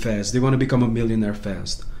money fast. They want to become a millionaire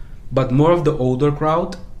fast. But more of the older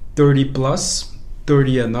crowd, 30 plus,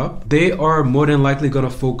 30 and up, they are more than likely going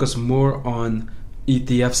to focus more on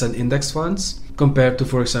ETFs and index funds compared to,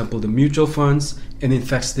 for example, the mutual funds and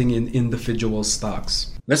investing in individual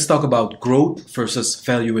stocks. Let's talk about growth versus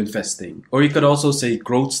value investing. Or you could also say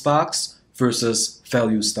growth stocks versus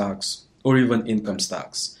value stocks, or even income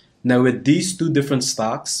stocks. Now, with these two different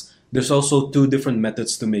stocks, there's also two different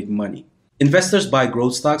methods to make money. Investors buy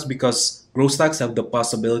growth stocks because growth stocks have the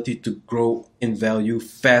possibility to grow in value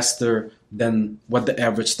faster than what the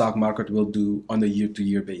average stock market will do on a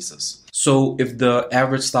year-to-year basis. So if the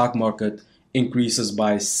average stock market increases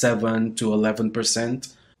by 7 to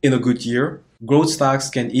 11% in a good year, growth stocks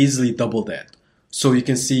can easily double that. So you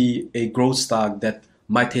can see a growth stock that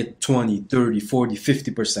might hit 20, 30, 40,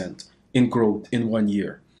 50% in growth in 1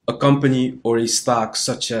 year. A company or a stock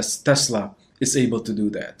such as Tesla is able to do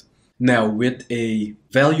that. Now, with a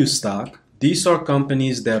value stock, these are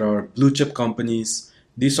companies that are blue chip companies.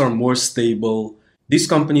 These are more stable. These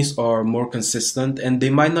companies are more consistent, and they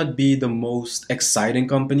might not be the most exciting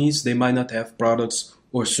companies. They might not have products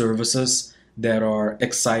or services that are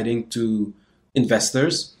exciting to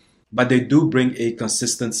investors, but they do bring a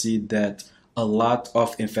consistency that a lot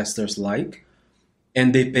of investors like,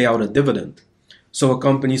 and they pay out a dividend. So a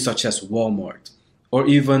company such as Walmart or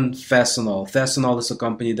even Fastenal. Fastenal is a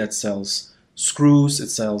company that sells screws, it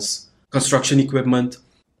sells construction equipment.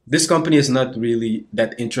 This company is not really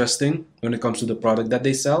that interesting when it comes to the product that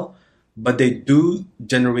they sell, but they do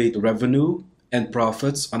generate revenue and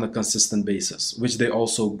profits on a consistent basis, which they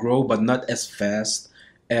also grow, but not as fast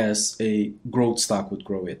as a growth stock would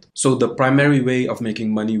grow it. So the primary way of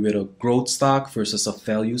making money with a growth stock versus a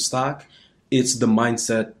value stock, it's the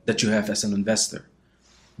mindset that you have as an investor.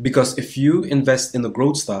 Because if you invest in a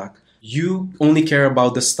growth stock, you only care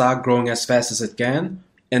about the stock growing as fast as it can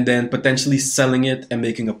and then potentially selling it and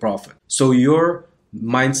making a profit. So your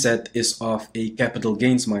mindset is of a capital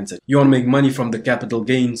gains mindset. You want to make money from the capital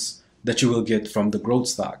gains that you will get from the growth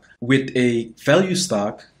stock. With a value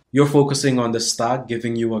stock, you're focusing on the stock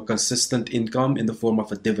giving you a consistent income in the form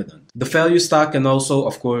of a dividend. The value stock can also,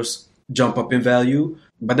 of course, jump up in value,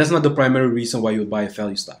 but that's not the primary reason why you would buy a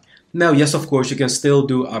value stock. Now, yes, of course, you can still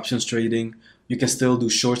do options trading, you can still do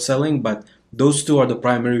short selling, but those two are the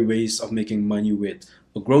primary ways of making money with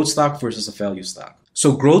a growth stock versus a value stock.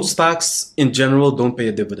 So growth stocks in general don't pay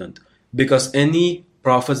a dividend because any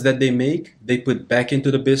profits that they make, they put back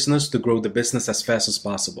into the business to grow the business as fast as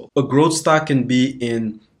possible. A growth stock can be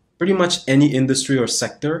in pretty much any industry or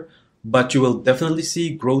sector, but you will definitely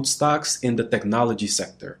see growth stocks in the technology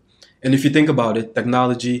sector. And if you think about it,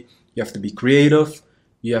 technology, you have to be creative,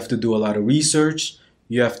 you have to do a lot of research,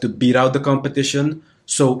 you have to beat out the competition.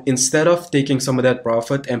 So instead of taking some of that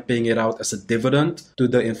profit and paying it out as a dividend to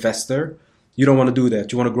the investor, you don't want to do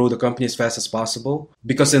that. You want to grow the company as fast as possible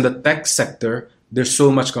because in the tech sector, there's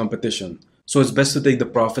so much competition. So it's best to take the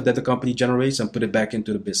profit that the company generates and put it back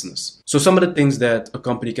into the business. So some of the things that a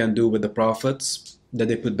company can do with the profits, that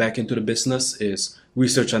they put back into the business is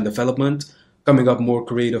research and development, coming up more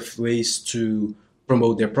creative ways to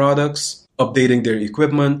promote their products, updating their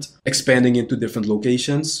equipment, expanding into different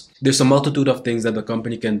locations. There's a multitude of things that the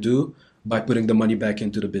company can do by putting the money back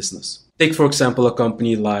into the business. Take, for example, a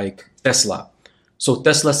company like Tesla. So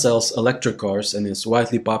Tesla sells electric cars and is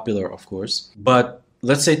widely popular, of course. But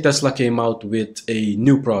let's say Tesla came out with a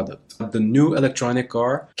new product. The new electronic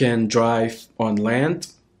car can drive on land,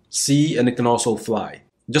 sea, and it can also fly.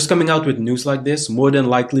 Just coming out with news like this more than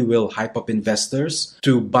likely will hype up investors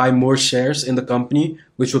to buy more shares in the company,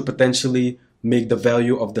 which will potentially make the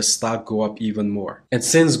value of the stock go up even more. And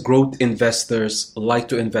since growth investors like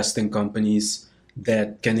to invest in companies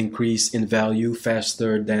that can increase in value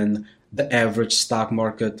faster than the average stock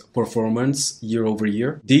market performance year over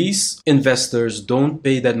year, these investors don't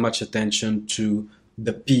pay that much attention to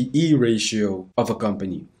the PE ratio of a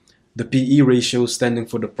company. The PE ratio standing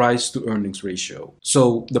for the price to earnings ratio.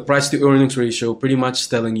 So the price to earnings ratio pretty much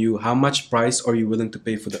telling you how much price are you willing to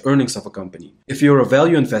pay for the earnings of a company. If you're a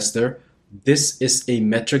value investor, this is a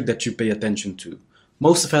metric that you pay attention to.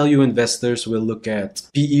 Most value investors will look at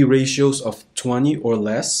PE ratios of 20 or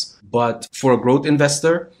less, but for a growth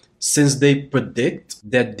investor, since they predict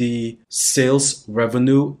that the sales,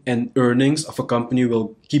 revenue, and earnings of a company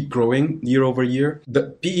will keep growing year over year,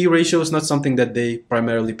 the PE ratio is not something that they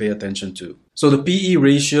primarily pay attention to. So the PE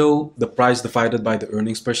ratio, the price divided by the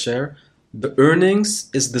earnings per share, the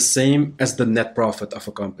earnings is the same as the net profit of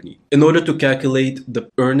a company. In order to calculate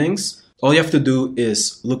the earnings, all you have to do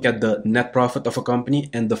is look at the net profit of a company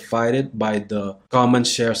and divide it by the common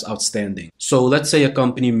shares outstanding. So let's say a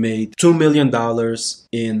company made $2 million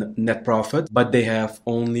in net profit, but they have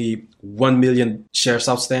only 1 million shares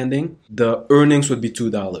outstanding. The earnings would be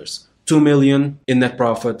 $2. 2 million in net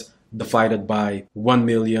profit divided by 1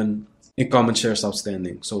 million in common shares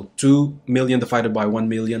outstanding. So 2 million divided by 1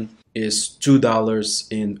 million is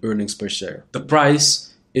 $2 in earnings per share. The price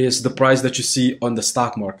is the price that you see on the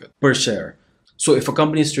stock market per share. So if a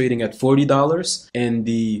company is trading at $40 and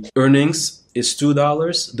the earnings is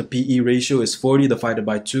 $2, the PE ratio is 40 divided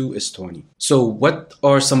by 2 is 20. So what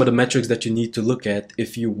are some of the metrics that you need to look at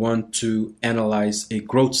if you want to analyze a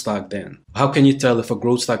growth stock then? How can you tell if a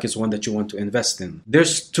growth stock is one that you want to invest in?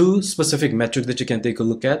 There's two specific metrics that you can take a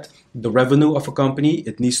look at. The revenue of a company,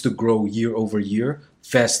 it needs to grow year over year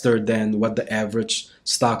faster than what the average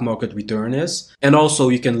stock market return is. And also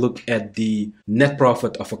you can look at the net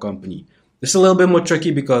profit of a company. It's a little bit more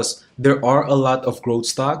tricky because there are a lot of growth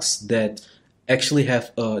stocks that actually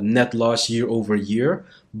have a net loss year over year,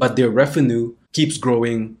 but their revenue keeps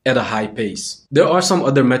growing at a high pace. There are some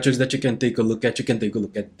other metrics that you can take a look at. You can take a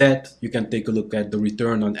look at debt. You can take a look at the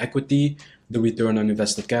return on equity, the return on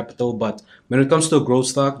invested capital. But when it comes to a growth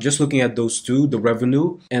stock, just looking at those two, the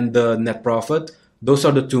revenue and the net profit, those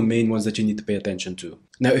are the two main ones that you need to pay attention to.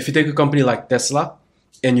 Now, if you take a company like Tesla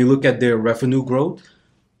and you look at their revenue growth,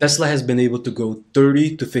 Tesla has been able to go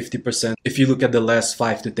 30 to 50% if you look at the last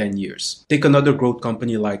 5 to 10 years. Take another growth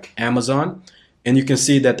company like Amazon, and you can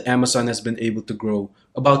see that Amazon has been able to grow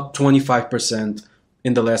about 25%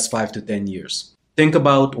 in the last 5 to 10 years. Think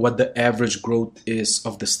about what the average growth is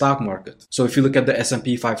of the stock market. So if you look at the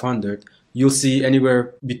S&P 500, you'll see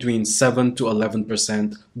anywhere between 7 to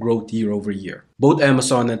 11% growth year over year. Both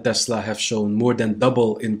Amazon and Tesla have shown more than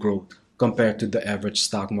double in growth compared to the average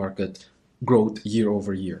stock market growth year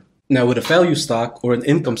over year. Now with a value stock or an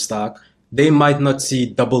income stock, they might not see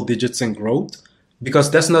double digits in growth because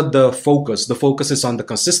that's not the focus. The focus is on the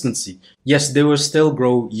consistency. Yes, they will still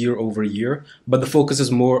grow year over year, but the focus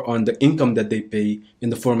is more on the income that they pay in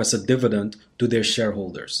the form as a dividend to their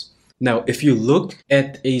shareholders. Now, if you look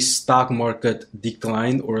at a stock market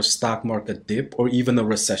decline or a stock market dip or even a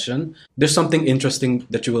recession, there's something interesting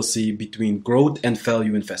that you will see between growth and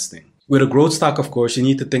value investing. With a growth stock, of course, you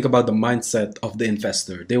need to think about the mindset of the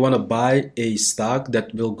investor. They want to buy a stock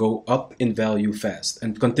that will go up in value fast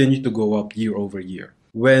and continue to go up year over year.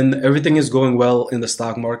 When everything is going well in the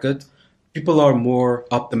stock market, people are more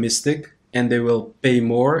optimistic and they will pay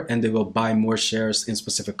more and they will buy more shares in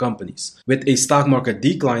specific companies. With a stock market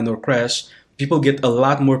decline or crash, people get a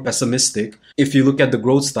lot more pessimistic. If you look at the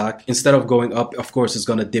growth stock, instead of going up, of course, it's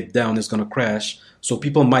going to dip down, it's going to crash. So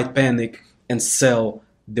people might panic and sell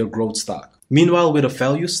their growth stock. Meanwhile, with a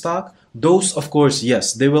value stock, those, of course,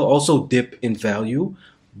 yes, they will also dip in value,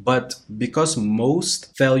 but because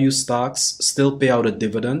most value stocks still pay out a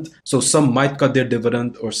dividend, so some might cut their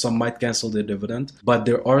dividend or some might cancel their dividend, but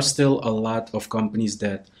there are still a lot of companies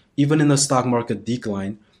that, even in a stock market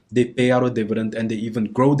decline, they pay out a dividend, and they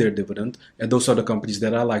even grow their dividend. And those are the companies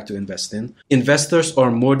that I like to invest in. Investors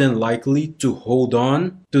are more than likely to hold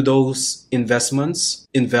on to those investments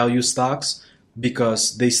in value stocks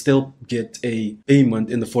because they still get a payment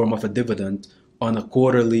in the form of a dividend on a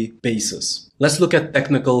quarterly basis. Let's look at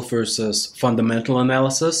technical versus fundamental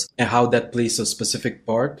analysis and how that plays a specific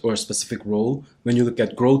part or a specific role when you look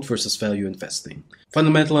at growth versus value investing.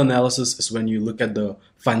 Fundamental analysis is when you look at the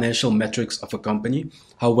financial metrics of a company,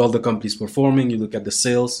 how well the company is performing. You look at the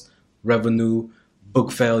sales, revenue,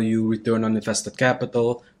 book value, return on invested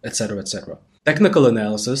capital, etc., etc. Technical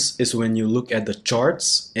analysis is when you look at the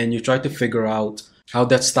charts and you try to figure out how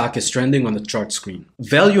that stock is trending on the chart screen.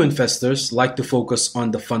 Value investors like to focus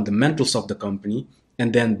on the fundamentals of the company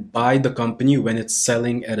and then buy the company when it's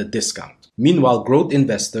selling at a discount. Meanwhile, growth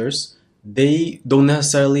investors, they don't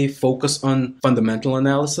necessarily focus on fundamental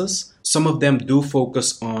analysis. Some of them do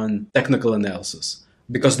focus on technical analysis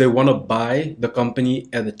because they want to buy the company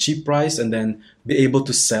at a cheap price and then be able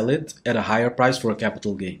to sell it at a higher price for a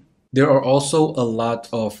capital gain. There are also a lot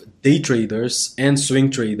of day traders and swing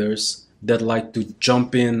traders that like to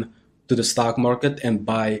jump in to the stock market and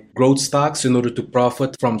buy growth stocks in order to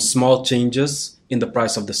profit from small changes in the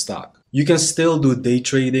price of the stock. You can still do day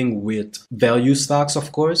trading with value stocks,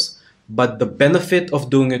 of course, but the benefit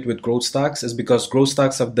of doing it with growth stocks is because growth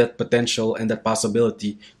stocks have that potential and that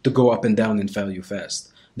possibility to go up and down in value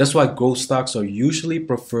fast. That's why growth stocks are usually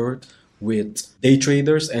preferred with day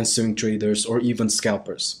traders and swing traders or even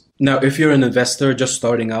scalpers. Now, if you're an investor just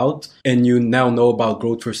starting out and you now know about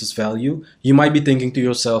growth versus value, you might be thinking to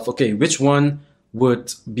yourself, okay, which one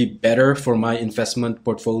would be better for my investment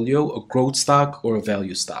portfolio, a growth stock or a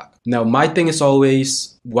value stock? Now, my thing is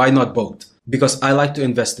always, why not both? Because I like to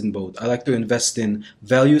invest in both. I like to invest in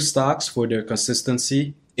value stocks for their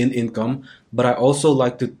consistency in income, but I also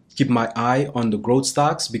like to keep my eye on the growth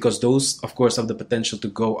stocks because those, of course, have the potential to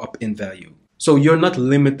go up in value. So you're not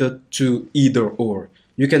limited to either or.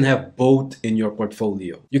 You can have both in your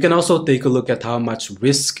portfolio. You can also take a look at how much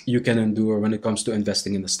risk you can endure when it comes to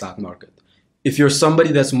investing in the stock market. If you're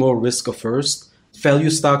somebody that's more risk averse,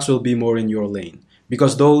 value stocks will be more in your lane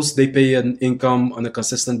because those, they pay an income on a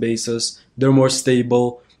consistent basis. They're more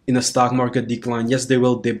stable in a stock market decline. Yes, they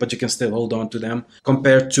will dip, but you can still hold on to them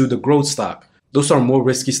compared to the growth stock. Those are more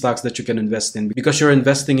risky stocks that you can invest in because you're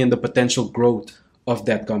investing in the potential growth of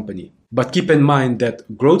that company. But keep in mind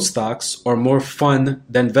that growth stocks are more fun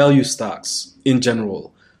than value stocks in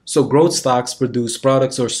general. So growth stocks produce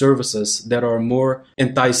products or services that are more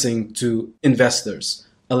enticing to investors.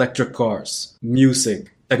 Electric cars,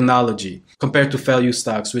 music, technology, compared to value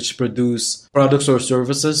stocks, which produce products or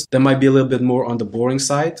services that might be a little bit more on the boring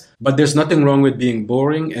side. But there's nothing wrong with being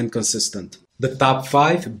boring and consistent. The top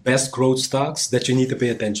 5 best growth stocks that you need to pay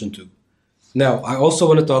attention to. Now, I also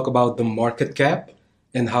want to talk about the market cap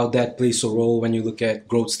and how that plays a role when you look at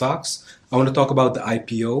growth stocks. I want to talk about the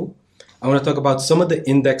IPO. I want to talk about some of the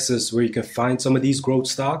indexes where you can find some of these growth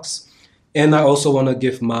stocks. And I also want to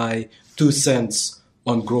give my 2 cents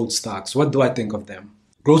on growth stocks. What do I think of them?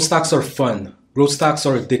 Growth stocks are fun. Growth stocks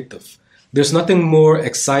are addictive. There's nothing more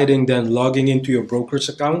exciting than logging into your brokerage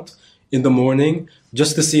account in the morning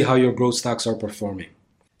just to see how your growth stocks are performing.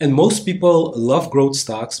 And most people love growth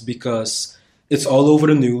stocks because it's all over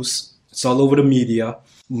the news. It's all over the media.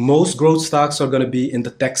 Most growth stocks are going to be in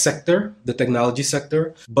the tech sector, the technology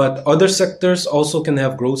sector, but other sectors also can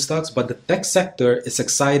have growth stocks. But the tech sector is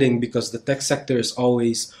exciting because the tech sector is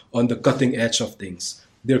always on the cutting edge of things.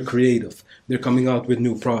 They're creative. They're coming out with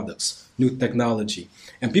new products, new technology.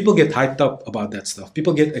 And people get hyped up about that stuff.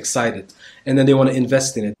 People get excited and then they want to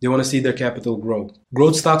invest in it. They want to see their capital grow.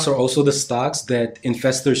 Growth stocks are also the stocks that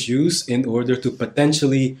investors use in order to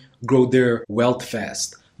potentially grow their wealth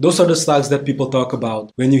fast. Those are the stocks that people talk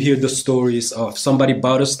about when you hear the stories of somebody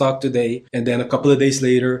bought a stock today and then a couple of days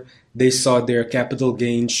later, they saw their capital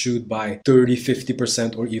gain shoot by 30,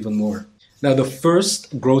 50% or even more. Now, the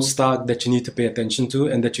first growth stock that you need to pay attention to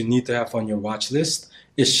and that you need to have on your watch list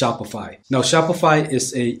is Shopify. Now, Shopify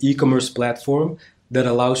is an e-commerce platform that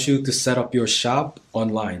allows you to set up your shop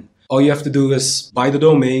online. All you have to do is buy the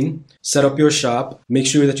domain, set up your shop, make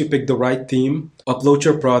sure that you pick the right theme, upload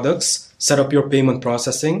your products, set up your payment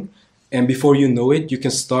processing, and before you know it, you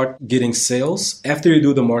can start getting sales after you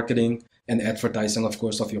do the marketing and advertising, of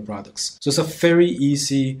course, of your products. So it's a very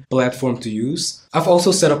easy platform to use. I've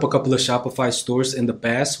also set up a couple of Shopify stores in the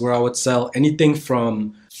past where I would sell anything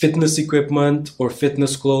from fitness equipment or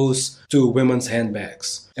fitness clothes to women's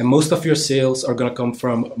handbags. And most of your sales are going to come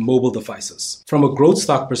from mobile devices. From a growth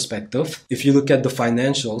stock perspective, if you look at the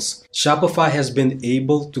financials, Shopify has been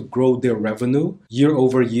able to grow their revenue year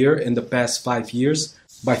over year in the past 5 years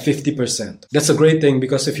by 50%. That's a great thing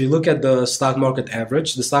because if you look at the stock market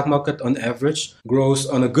average, the stock market on average grows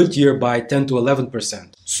on a good year by 10 to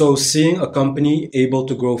 11%. So seeing a company able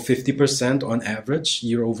to grow 50% on average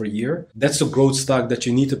year over year, that's a growth stock that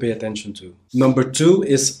you need to pay attention to. Number 2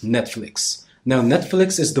 is Netflix. Now,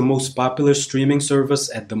 Netflix is the most popular streaming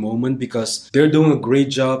service at the moment because they're doing a great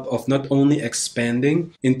job of not only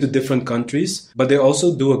expanding into different countries, but they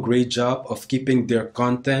also do a great job of keeping their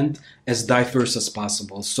content as diverse as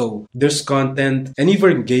possible. So there's content and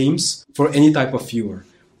even games for any type of viewer.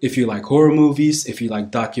 If you like horror movies, if you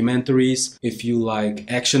like documentaries, if you like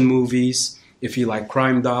action movies, if you like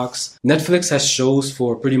crime docs, Netflix has shows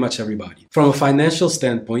for pretty much everybody. From a financial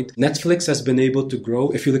standpoint, Netflix has been able to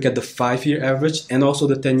grow, if you look at the 5-year average and also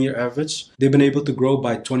the 10-year average, they've been able to grow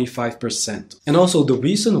by 25%. And also the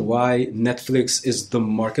reason why Netflix is the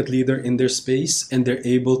market leader in their space and they're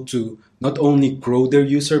able to not only grow their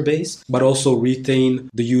user base, but also retain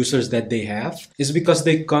the users that they have, is because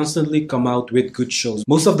they constantly come out with good shows.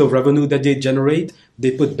 Most of the revenue that they generate,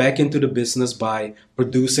 they put back into the business by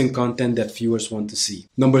producing content that viewers want to see.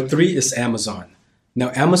 Number 3 is Amazon.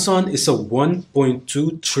 Now, Amazon is a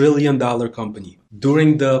 $1.2 trillion company.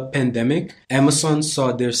 During the pandemic, Amazon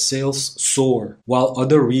saw their sales soar, while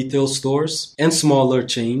other retail stores and smaller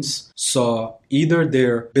chains saw either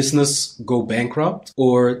their business go bankrupt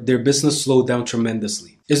or their business slow down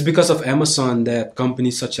tremendously. It's because of Amazon that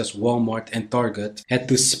companies such as Walmart and Target had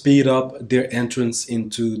to speed up their entrance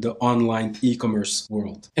into the online e-commerce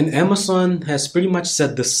world. And Amazon has pretty much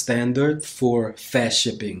set the standard for fast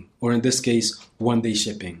shipping, or in this case, one-day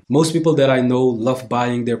shipping. Most people that I know love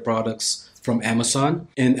buying their products from Amazon,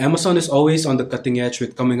 and Amazon is always on the cutting edge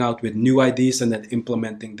with coming out with new ideas and then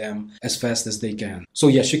implementing them as fast as they can. So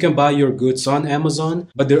yes, you can buy your goods on Amazon,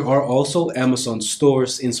 but there are also Amazon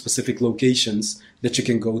stores in specific locations that you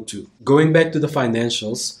can go to. Going back to the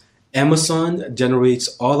financials, Amazon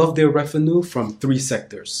generates all of their revenue from 3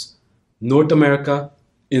 sectors: North America,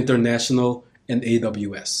 international, and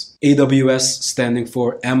AWS. AWS standing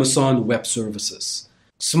for Amazon Web Services.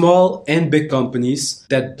 Small and big companies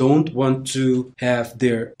that don't want to have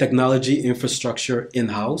their technology infrastructure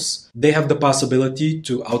in-house, they have the possibility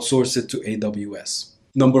to outsource it to AWS.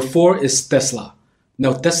 Number 4 is Tesla.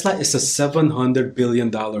 Now, Tesla is a $700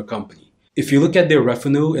 billion company. If you look at their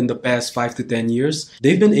revenue in the past 5 to 10 years,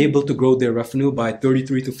 they've been able to grow their revenue by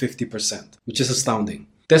 33 to 50%, which is astounding.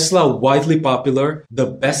 Tesla, widely popular, the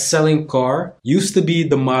best-selling car used to be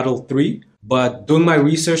the Model 3, but doing my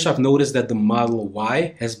research, I've noticed that the Model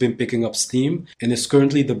Y has been picking up steam and is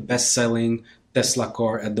currently the best-selling Tesla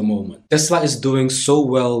car at the moment. Tesla is doing so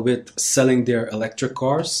well with selling their electric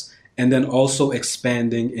cars and then also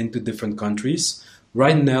expanding into different countries.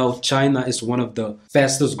 Right now, China is one of the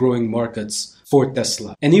fastest growing markets for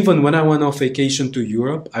Tesla. And even when I went on vacation to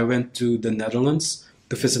Europe, I went to the Netherlands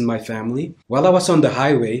to visit my family. While I was on the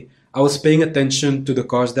highway, I was paying attention to the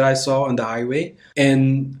cars that I saw on the highway,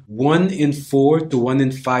 and 1 in 4 to 1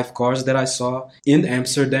 in 5 cars that I saw in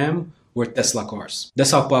Amsterdam were Tesla cars.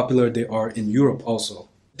 That's how popular they are in Europe also.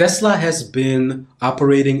 Tesla has been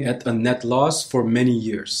operating at a net loss for many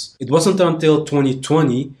years. It wasn't until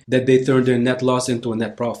 2020 that they turned their net loss into a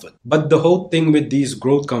net profit. But the whole thing with these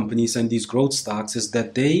growth companies and these growth stocks is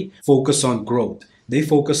that they focus on growth. They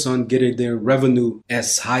focus on getting their revenue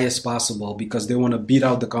as high as possible because they want to beat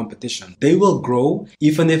out the competition. They will grow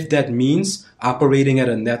even if that means operating at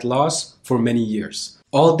a net loss for many years.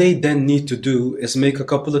 All they then need to do is make a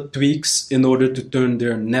couple of tweaks in order to turn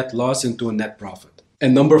their net loss into a net profit.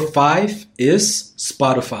 And number 5 is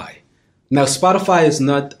Spotify. Now, Spotify is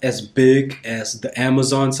not as big as the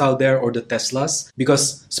Amazons out there or the Teslas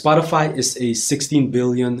because Spotify is a $16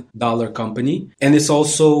 billion company and it's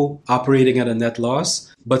also operating at a net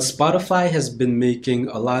loss. But Spotify has been making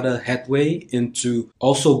a lot of headway into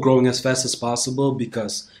also growing as fast as possible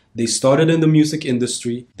because they started in the music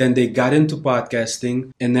industry, then they got into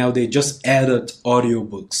podcasting, and now they just added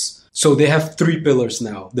audiobooks. So they have 3 pillars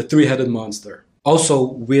now, the 3-headed monster. Also,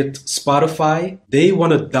 with Spotify, they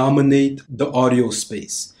want to dominate the audio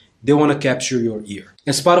space. They want to capture your ear.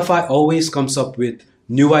 And Spotify always comes up with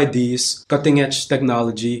new ideas, cutting-edge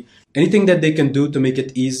technology, anything that they can do to make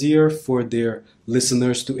it easier for their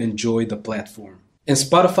listeners to enjoy the platform. And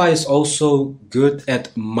Spotify is also good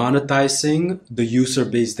at monetizing the user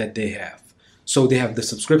base that they have. So they have the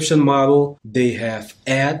subscription model, they have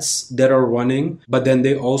ads that are running, but then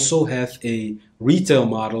they also have a retail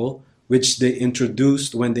model which they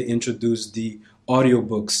introduced when they introduced the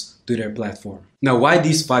audiobooks to their platform. Now, why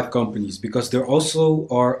these 5 companies? Because there also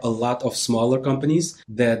are a lot of smaller companies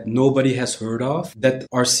that nobody has heard of that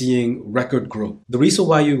are seeing record growth. The reason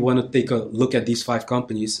why you want to take a look at these 5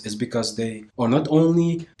 companies is because they are not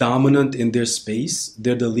only dominant in their space,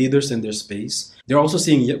 they're the leaders in their space. They're also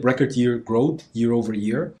seeing record year growth year over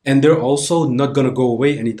year, and they're also not going to go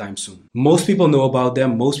away anytime soon. Most people know about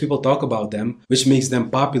them, most people talk about them, which makes them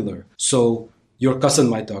popular. So your cousin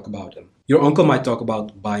might talk about them. Your uncle might talk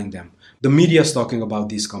about buying them. The media is talking about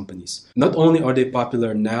these companies. Not only are they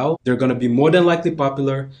popular now, they're going to be more than likely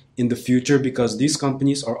popular in the future because these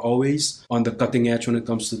companies are always on the cutting edge when it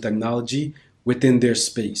comes to technology within their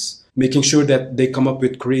space, making sure that they come up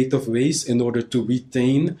with creative ways in order to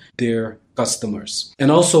retain their customers. And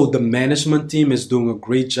also the management team is doing a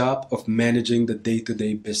great job of managing the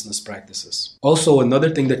day-to-day business practices. Also, another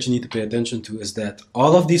thing that you need to pay attention to is that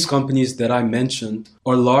all of these companies that I mentioned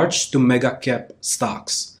are large to mega cap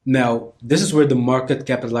stocks. Now, this is where the market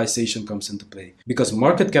capitalization comes into play because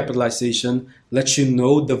market capitalization lets you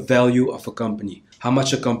know the value of a company, how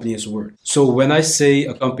much a company is worth. So when I say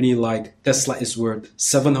a company like Tesla is worth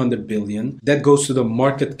 700 billion, that goes to the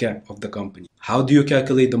market cap of the company. How do you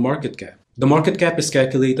calculate the market cap? The market cap is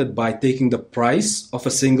calculated by taking the price of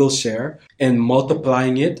a single share and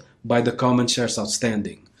multiplying it by the common shares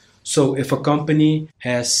outstanding. So if a company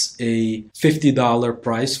has a $50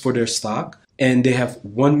 price for their stock and they have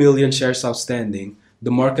 1 million shares outstanding,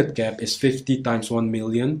 the market cap is 50 times 1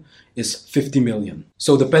 million is 50 million.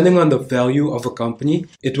 So depending on the value of a company,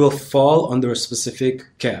 it will fall under a specific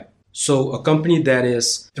cap. So a company that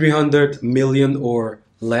is 300 million or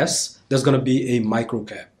less, that's going to be a micro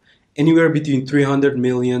cap. Anywhere between 300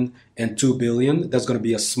 million and 2 billion, that's going to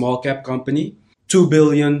be a small cap company. 2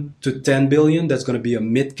 billion to 10 billion, that's going to be a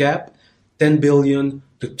mid cap. 10 billion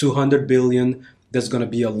to 200 billion, that's going to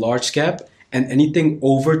be a large cap. And anything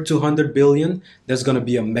over 200 billion, that's going to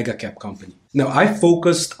be a mega cap company. Now, I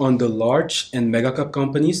focused on the large and mega cap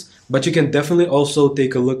companies, but you can definitely also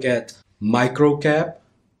take a look at micro cap,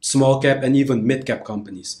 small cap, and even mid cap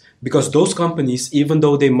companies. Because those companies, even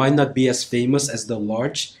though they might not be as famous as the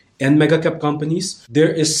large and mega cap companies,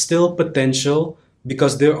 there is still potential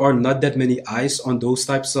because there are not that many eyes on those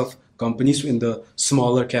types of companies in the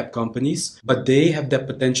smaller cap companies, but they have that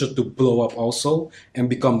potential to blow up also and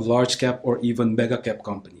become large cap or even mega cap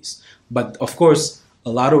companies. But of course,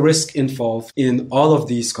 a lot of risk involved in all of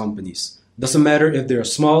these companies. Doesn't matter if they're a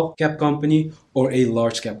small cap company or a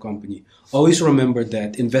large cap company. Always remember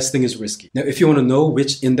that investing is risky. Now, if you want to know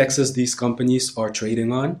which indexes these companies are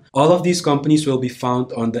trading on, all of these companies will be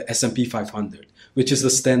found on the S&P 500, which is the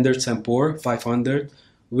Standard & Poor's 500,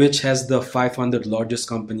 which has the 500 largest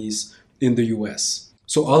companies in the US.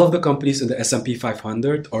 So all of the companies in the S&P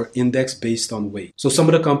 500 are indexed based on weight. So some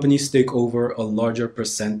of the companies take over a larger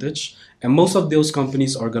percentage, and most of those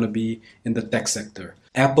companies are going to be in the tech sector.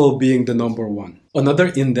 Apple being the number one.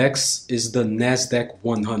 Another index is the NASDAQ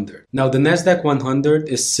 100. Now, the NASDAQ 100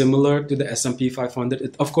 is similar to the S&P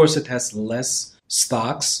 500. Of course, it has less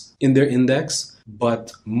stocks in their index,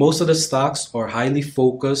 but most of the stocks are highly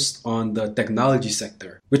focused on the technology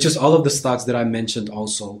sector, which is all of the stocks that I mentioned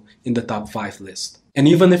also in the top 5 list. And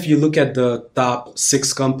even if you look at the top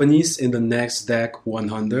 6 companies in the NASDAQ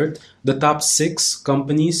 100, the top 6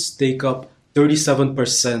 companies take up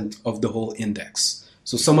 37% of the whole index.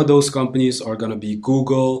 So some of those companies are going to be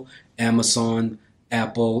Google, Amazon,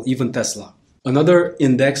 Apple, even Tesla. Another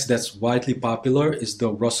index that's widely popular is the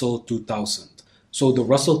Russell 2000. So the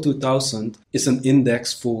Russell 2000 is an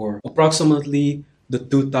index for approximately the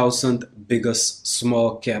 2,000 biggest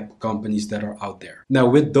small cap companies that are out there. Now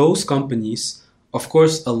with those companies, of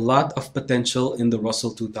course, a lot of potential in the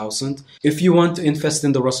Russell 2000. If you want to invest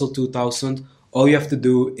in the Russell 2000, all you have to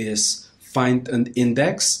do is find an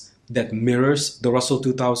index that mirrors the Russell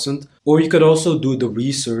 2000, or you could also do the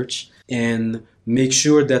research and make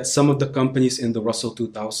sure that some of the companies in the Russell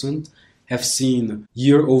 2000 have seen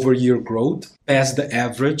year-over-year growth past the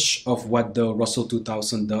average of what the Russell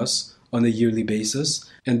 2000 does on a yearly basis.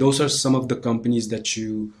 And those are some of the companies that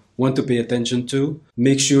you want to pay attention to.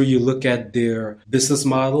 Make sure you look at their business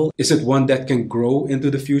model. Is it one that can grow into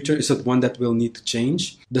the future? Is it one that will need to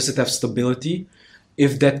change? Does it have stability?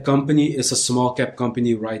 If that company is a small cap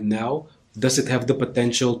company right now, does it have the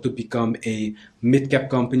potential to become a mid cap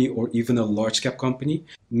company or even a large cap company?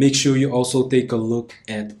 Make sure you also take a look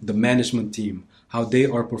at the management team, how they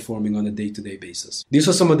are performing on a day-to-day basis. These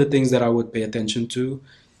are some of the things that I would pay attention to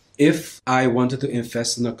if I wanted to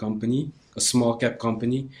invest in a company, a small cap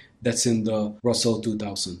company that's in the Russell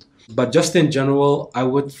 2000. But just in general, I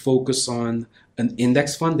would focus on an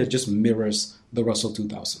index fund that just mirrors the Russell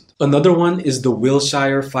 2000. Another one is the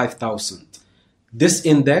Wilshire 5000. This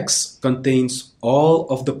index contains all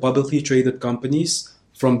of the publicly traded companies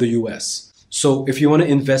from the US. So if you want to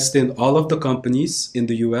invest in all of the companies in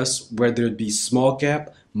the US, whether it be small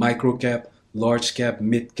cap, micro cap, large cap,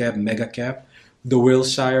 mid cap, mega cap, the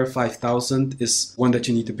Wilshire 5000 is one that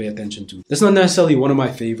you need to pay attention to. That's not necessarily one of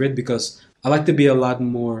my favorite because I like to be a lot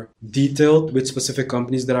more detailed with specific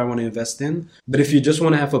companies that I want to invest in. But if you just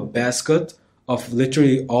want to have a basket of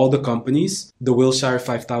literally all the companies, the Wilshire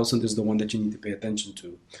 5000 is the one that you need to pay attention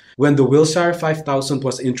to. When the Wilshire 5000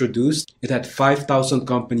 was introduced, it had 5,000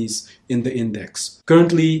 companies in the index.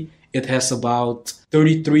 Currently, it has about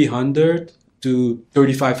 3,300 to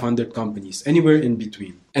 3,500 companies, anywhere in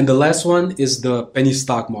between. And the last one is the penny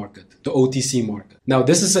stock market, the OTC market. Now,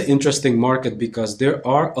 this is an interesting market because there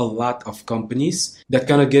are a lot of companies that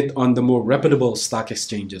kind of get on the more reputable stock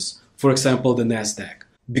exchanges. For example, the NASDAQ.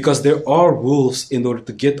 Because there are rules in order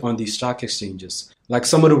to get on these stock exchanges. Like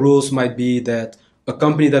some of the rules might be that a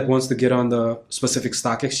company that wants to get on the specific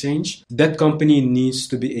stock exchange, that company needs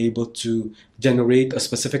to be able to generate a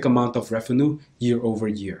specific amount of revenue year over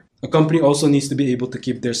year. A company also needs to be able to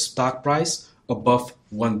keep their stock price above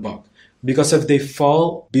 $1. Because if they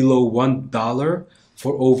fall below $1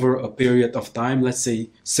 for over a period of time, let's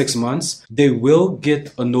say 6 months, they will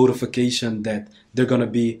get a notification that they're going to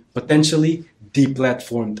be potentially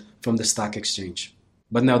deplatformed from the stock exchange.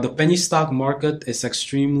 But now the penny stock market is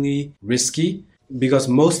extremely risky because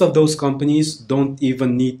most of those companies don't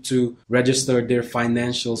even need to register their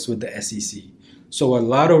financials with the SEC. So a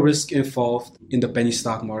lot of risk involved in the penny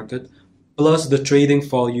stock market, plus the trading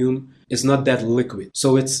volume is not that liquid.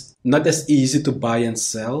 So it's not as easy to buy and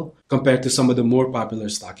sell compared to some of the more popular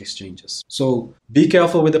stock exchanges. So be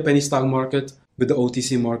careful with the penny stock market, with the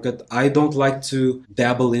OTC market. I don't like to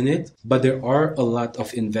dabble in it, but there are a lot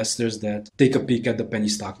of investors that take a peek at the penny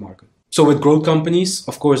stock market. So with growth companies,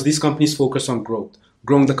 of course, these companies focus on growth,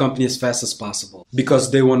 growing the company as fast as possible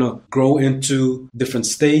because they want to grow into different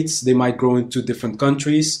states. They might grow into different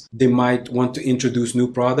countries. They might want to introduce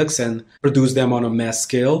new products and produce them on a mass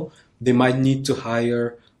scale. They might need to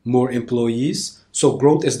hire more employees. So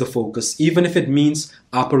growth is the focus, even if it means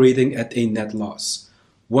operating at a net loss.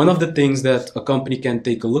 One of the things that a company can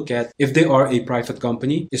take a look at if they are a private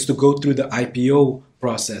company is to go through the IPO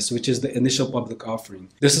process, which is the initial public offering.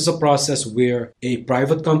 This is a process where a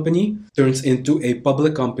private company turns into a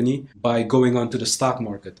public company by going onto the stock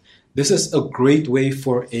market. This is a great way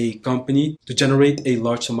for a company to generate a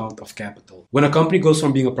large amount of capital. When a company goes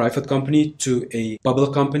from being a private company to a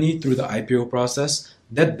public company through the IPO process,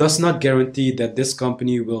 that does not guarantee that this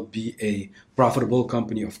company will be a profitable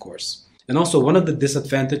company, of course. And also, one of the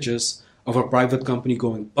disadvantages of a private company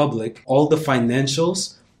going public, all the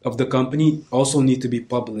financials of the company also need to be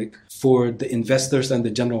public for the investors and the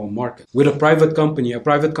general market. With a private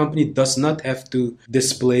company does not have to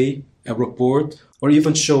display a report or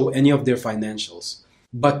even show any of their financials.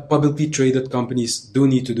 But publicly traded companies do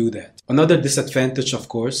need to do that. Another disadvantage, of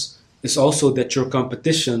course, is also that your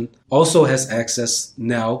competition also has access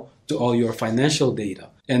now to all your financial data,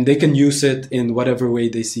 and they can use it in whatever way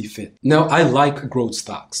they see fit. Now, I like growth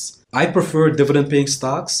stocks. I prefer dividend-paying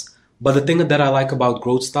stocks, but the thing that I like about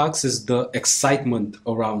growth stocks is the excitement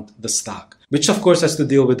around the stock, which of course has to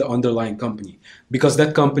deal with the underlying company, because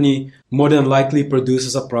that company more than likely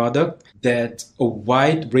produces a product that a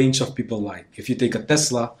wide range of people like. If you take a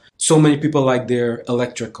Tesla, so many people like their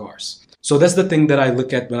electric cars. So that's the thing that I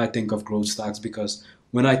look at when I think of growth stocks, because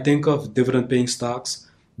when I think of dividend-paying stocks,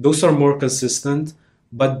 those are more consistent,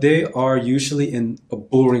 but they are usually in a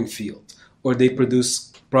boring field, or they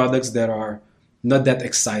produce products that are not that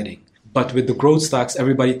exciting. But with the growth stocks,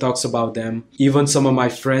 everybody talks about them. Even some of my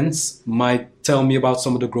friends might tell me about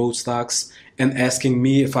some of the growth stocks and asking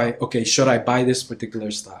me if should I buy this particular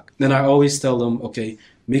stock? Then I always tell them, okay,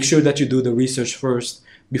 make sure that you do the research first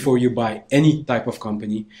before you buy any type of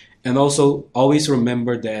company. And also always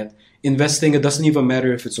remember that investing, it doesn't even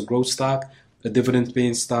matter if it's a growth stock, a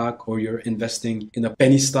dividend-paying stock, or you're investing in a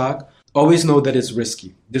penny stock. Always know that it's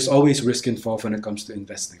risky. There's always risk involved when it comes to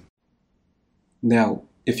investing. Now,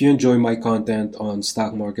 if you enjoy my content on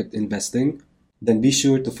stock market investing, then be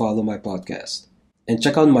sure to follow my podcast. And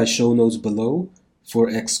check out my show notes below for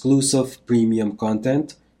exclusive premium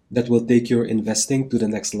content that will take your investing to the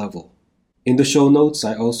next level. In the show notes,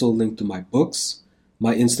 I also link to my books,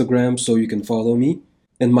 my Instagram so you can follow me,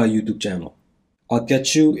 and my YouTube channel. I'll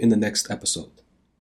catch you in the next episode.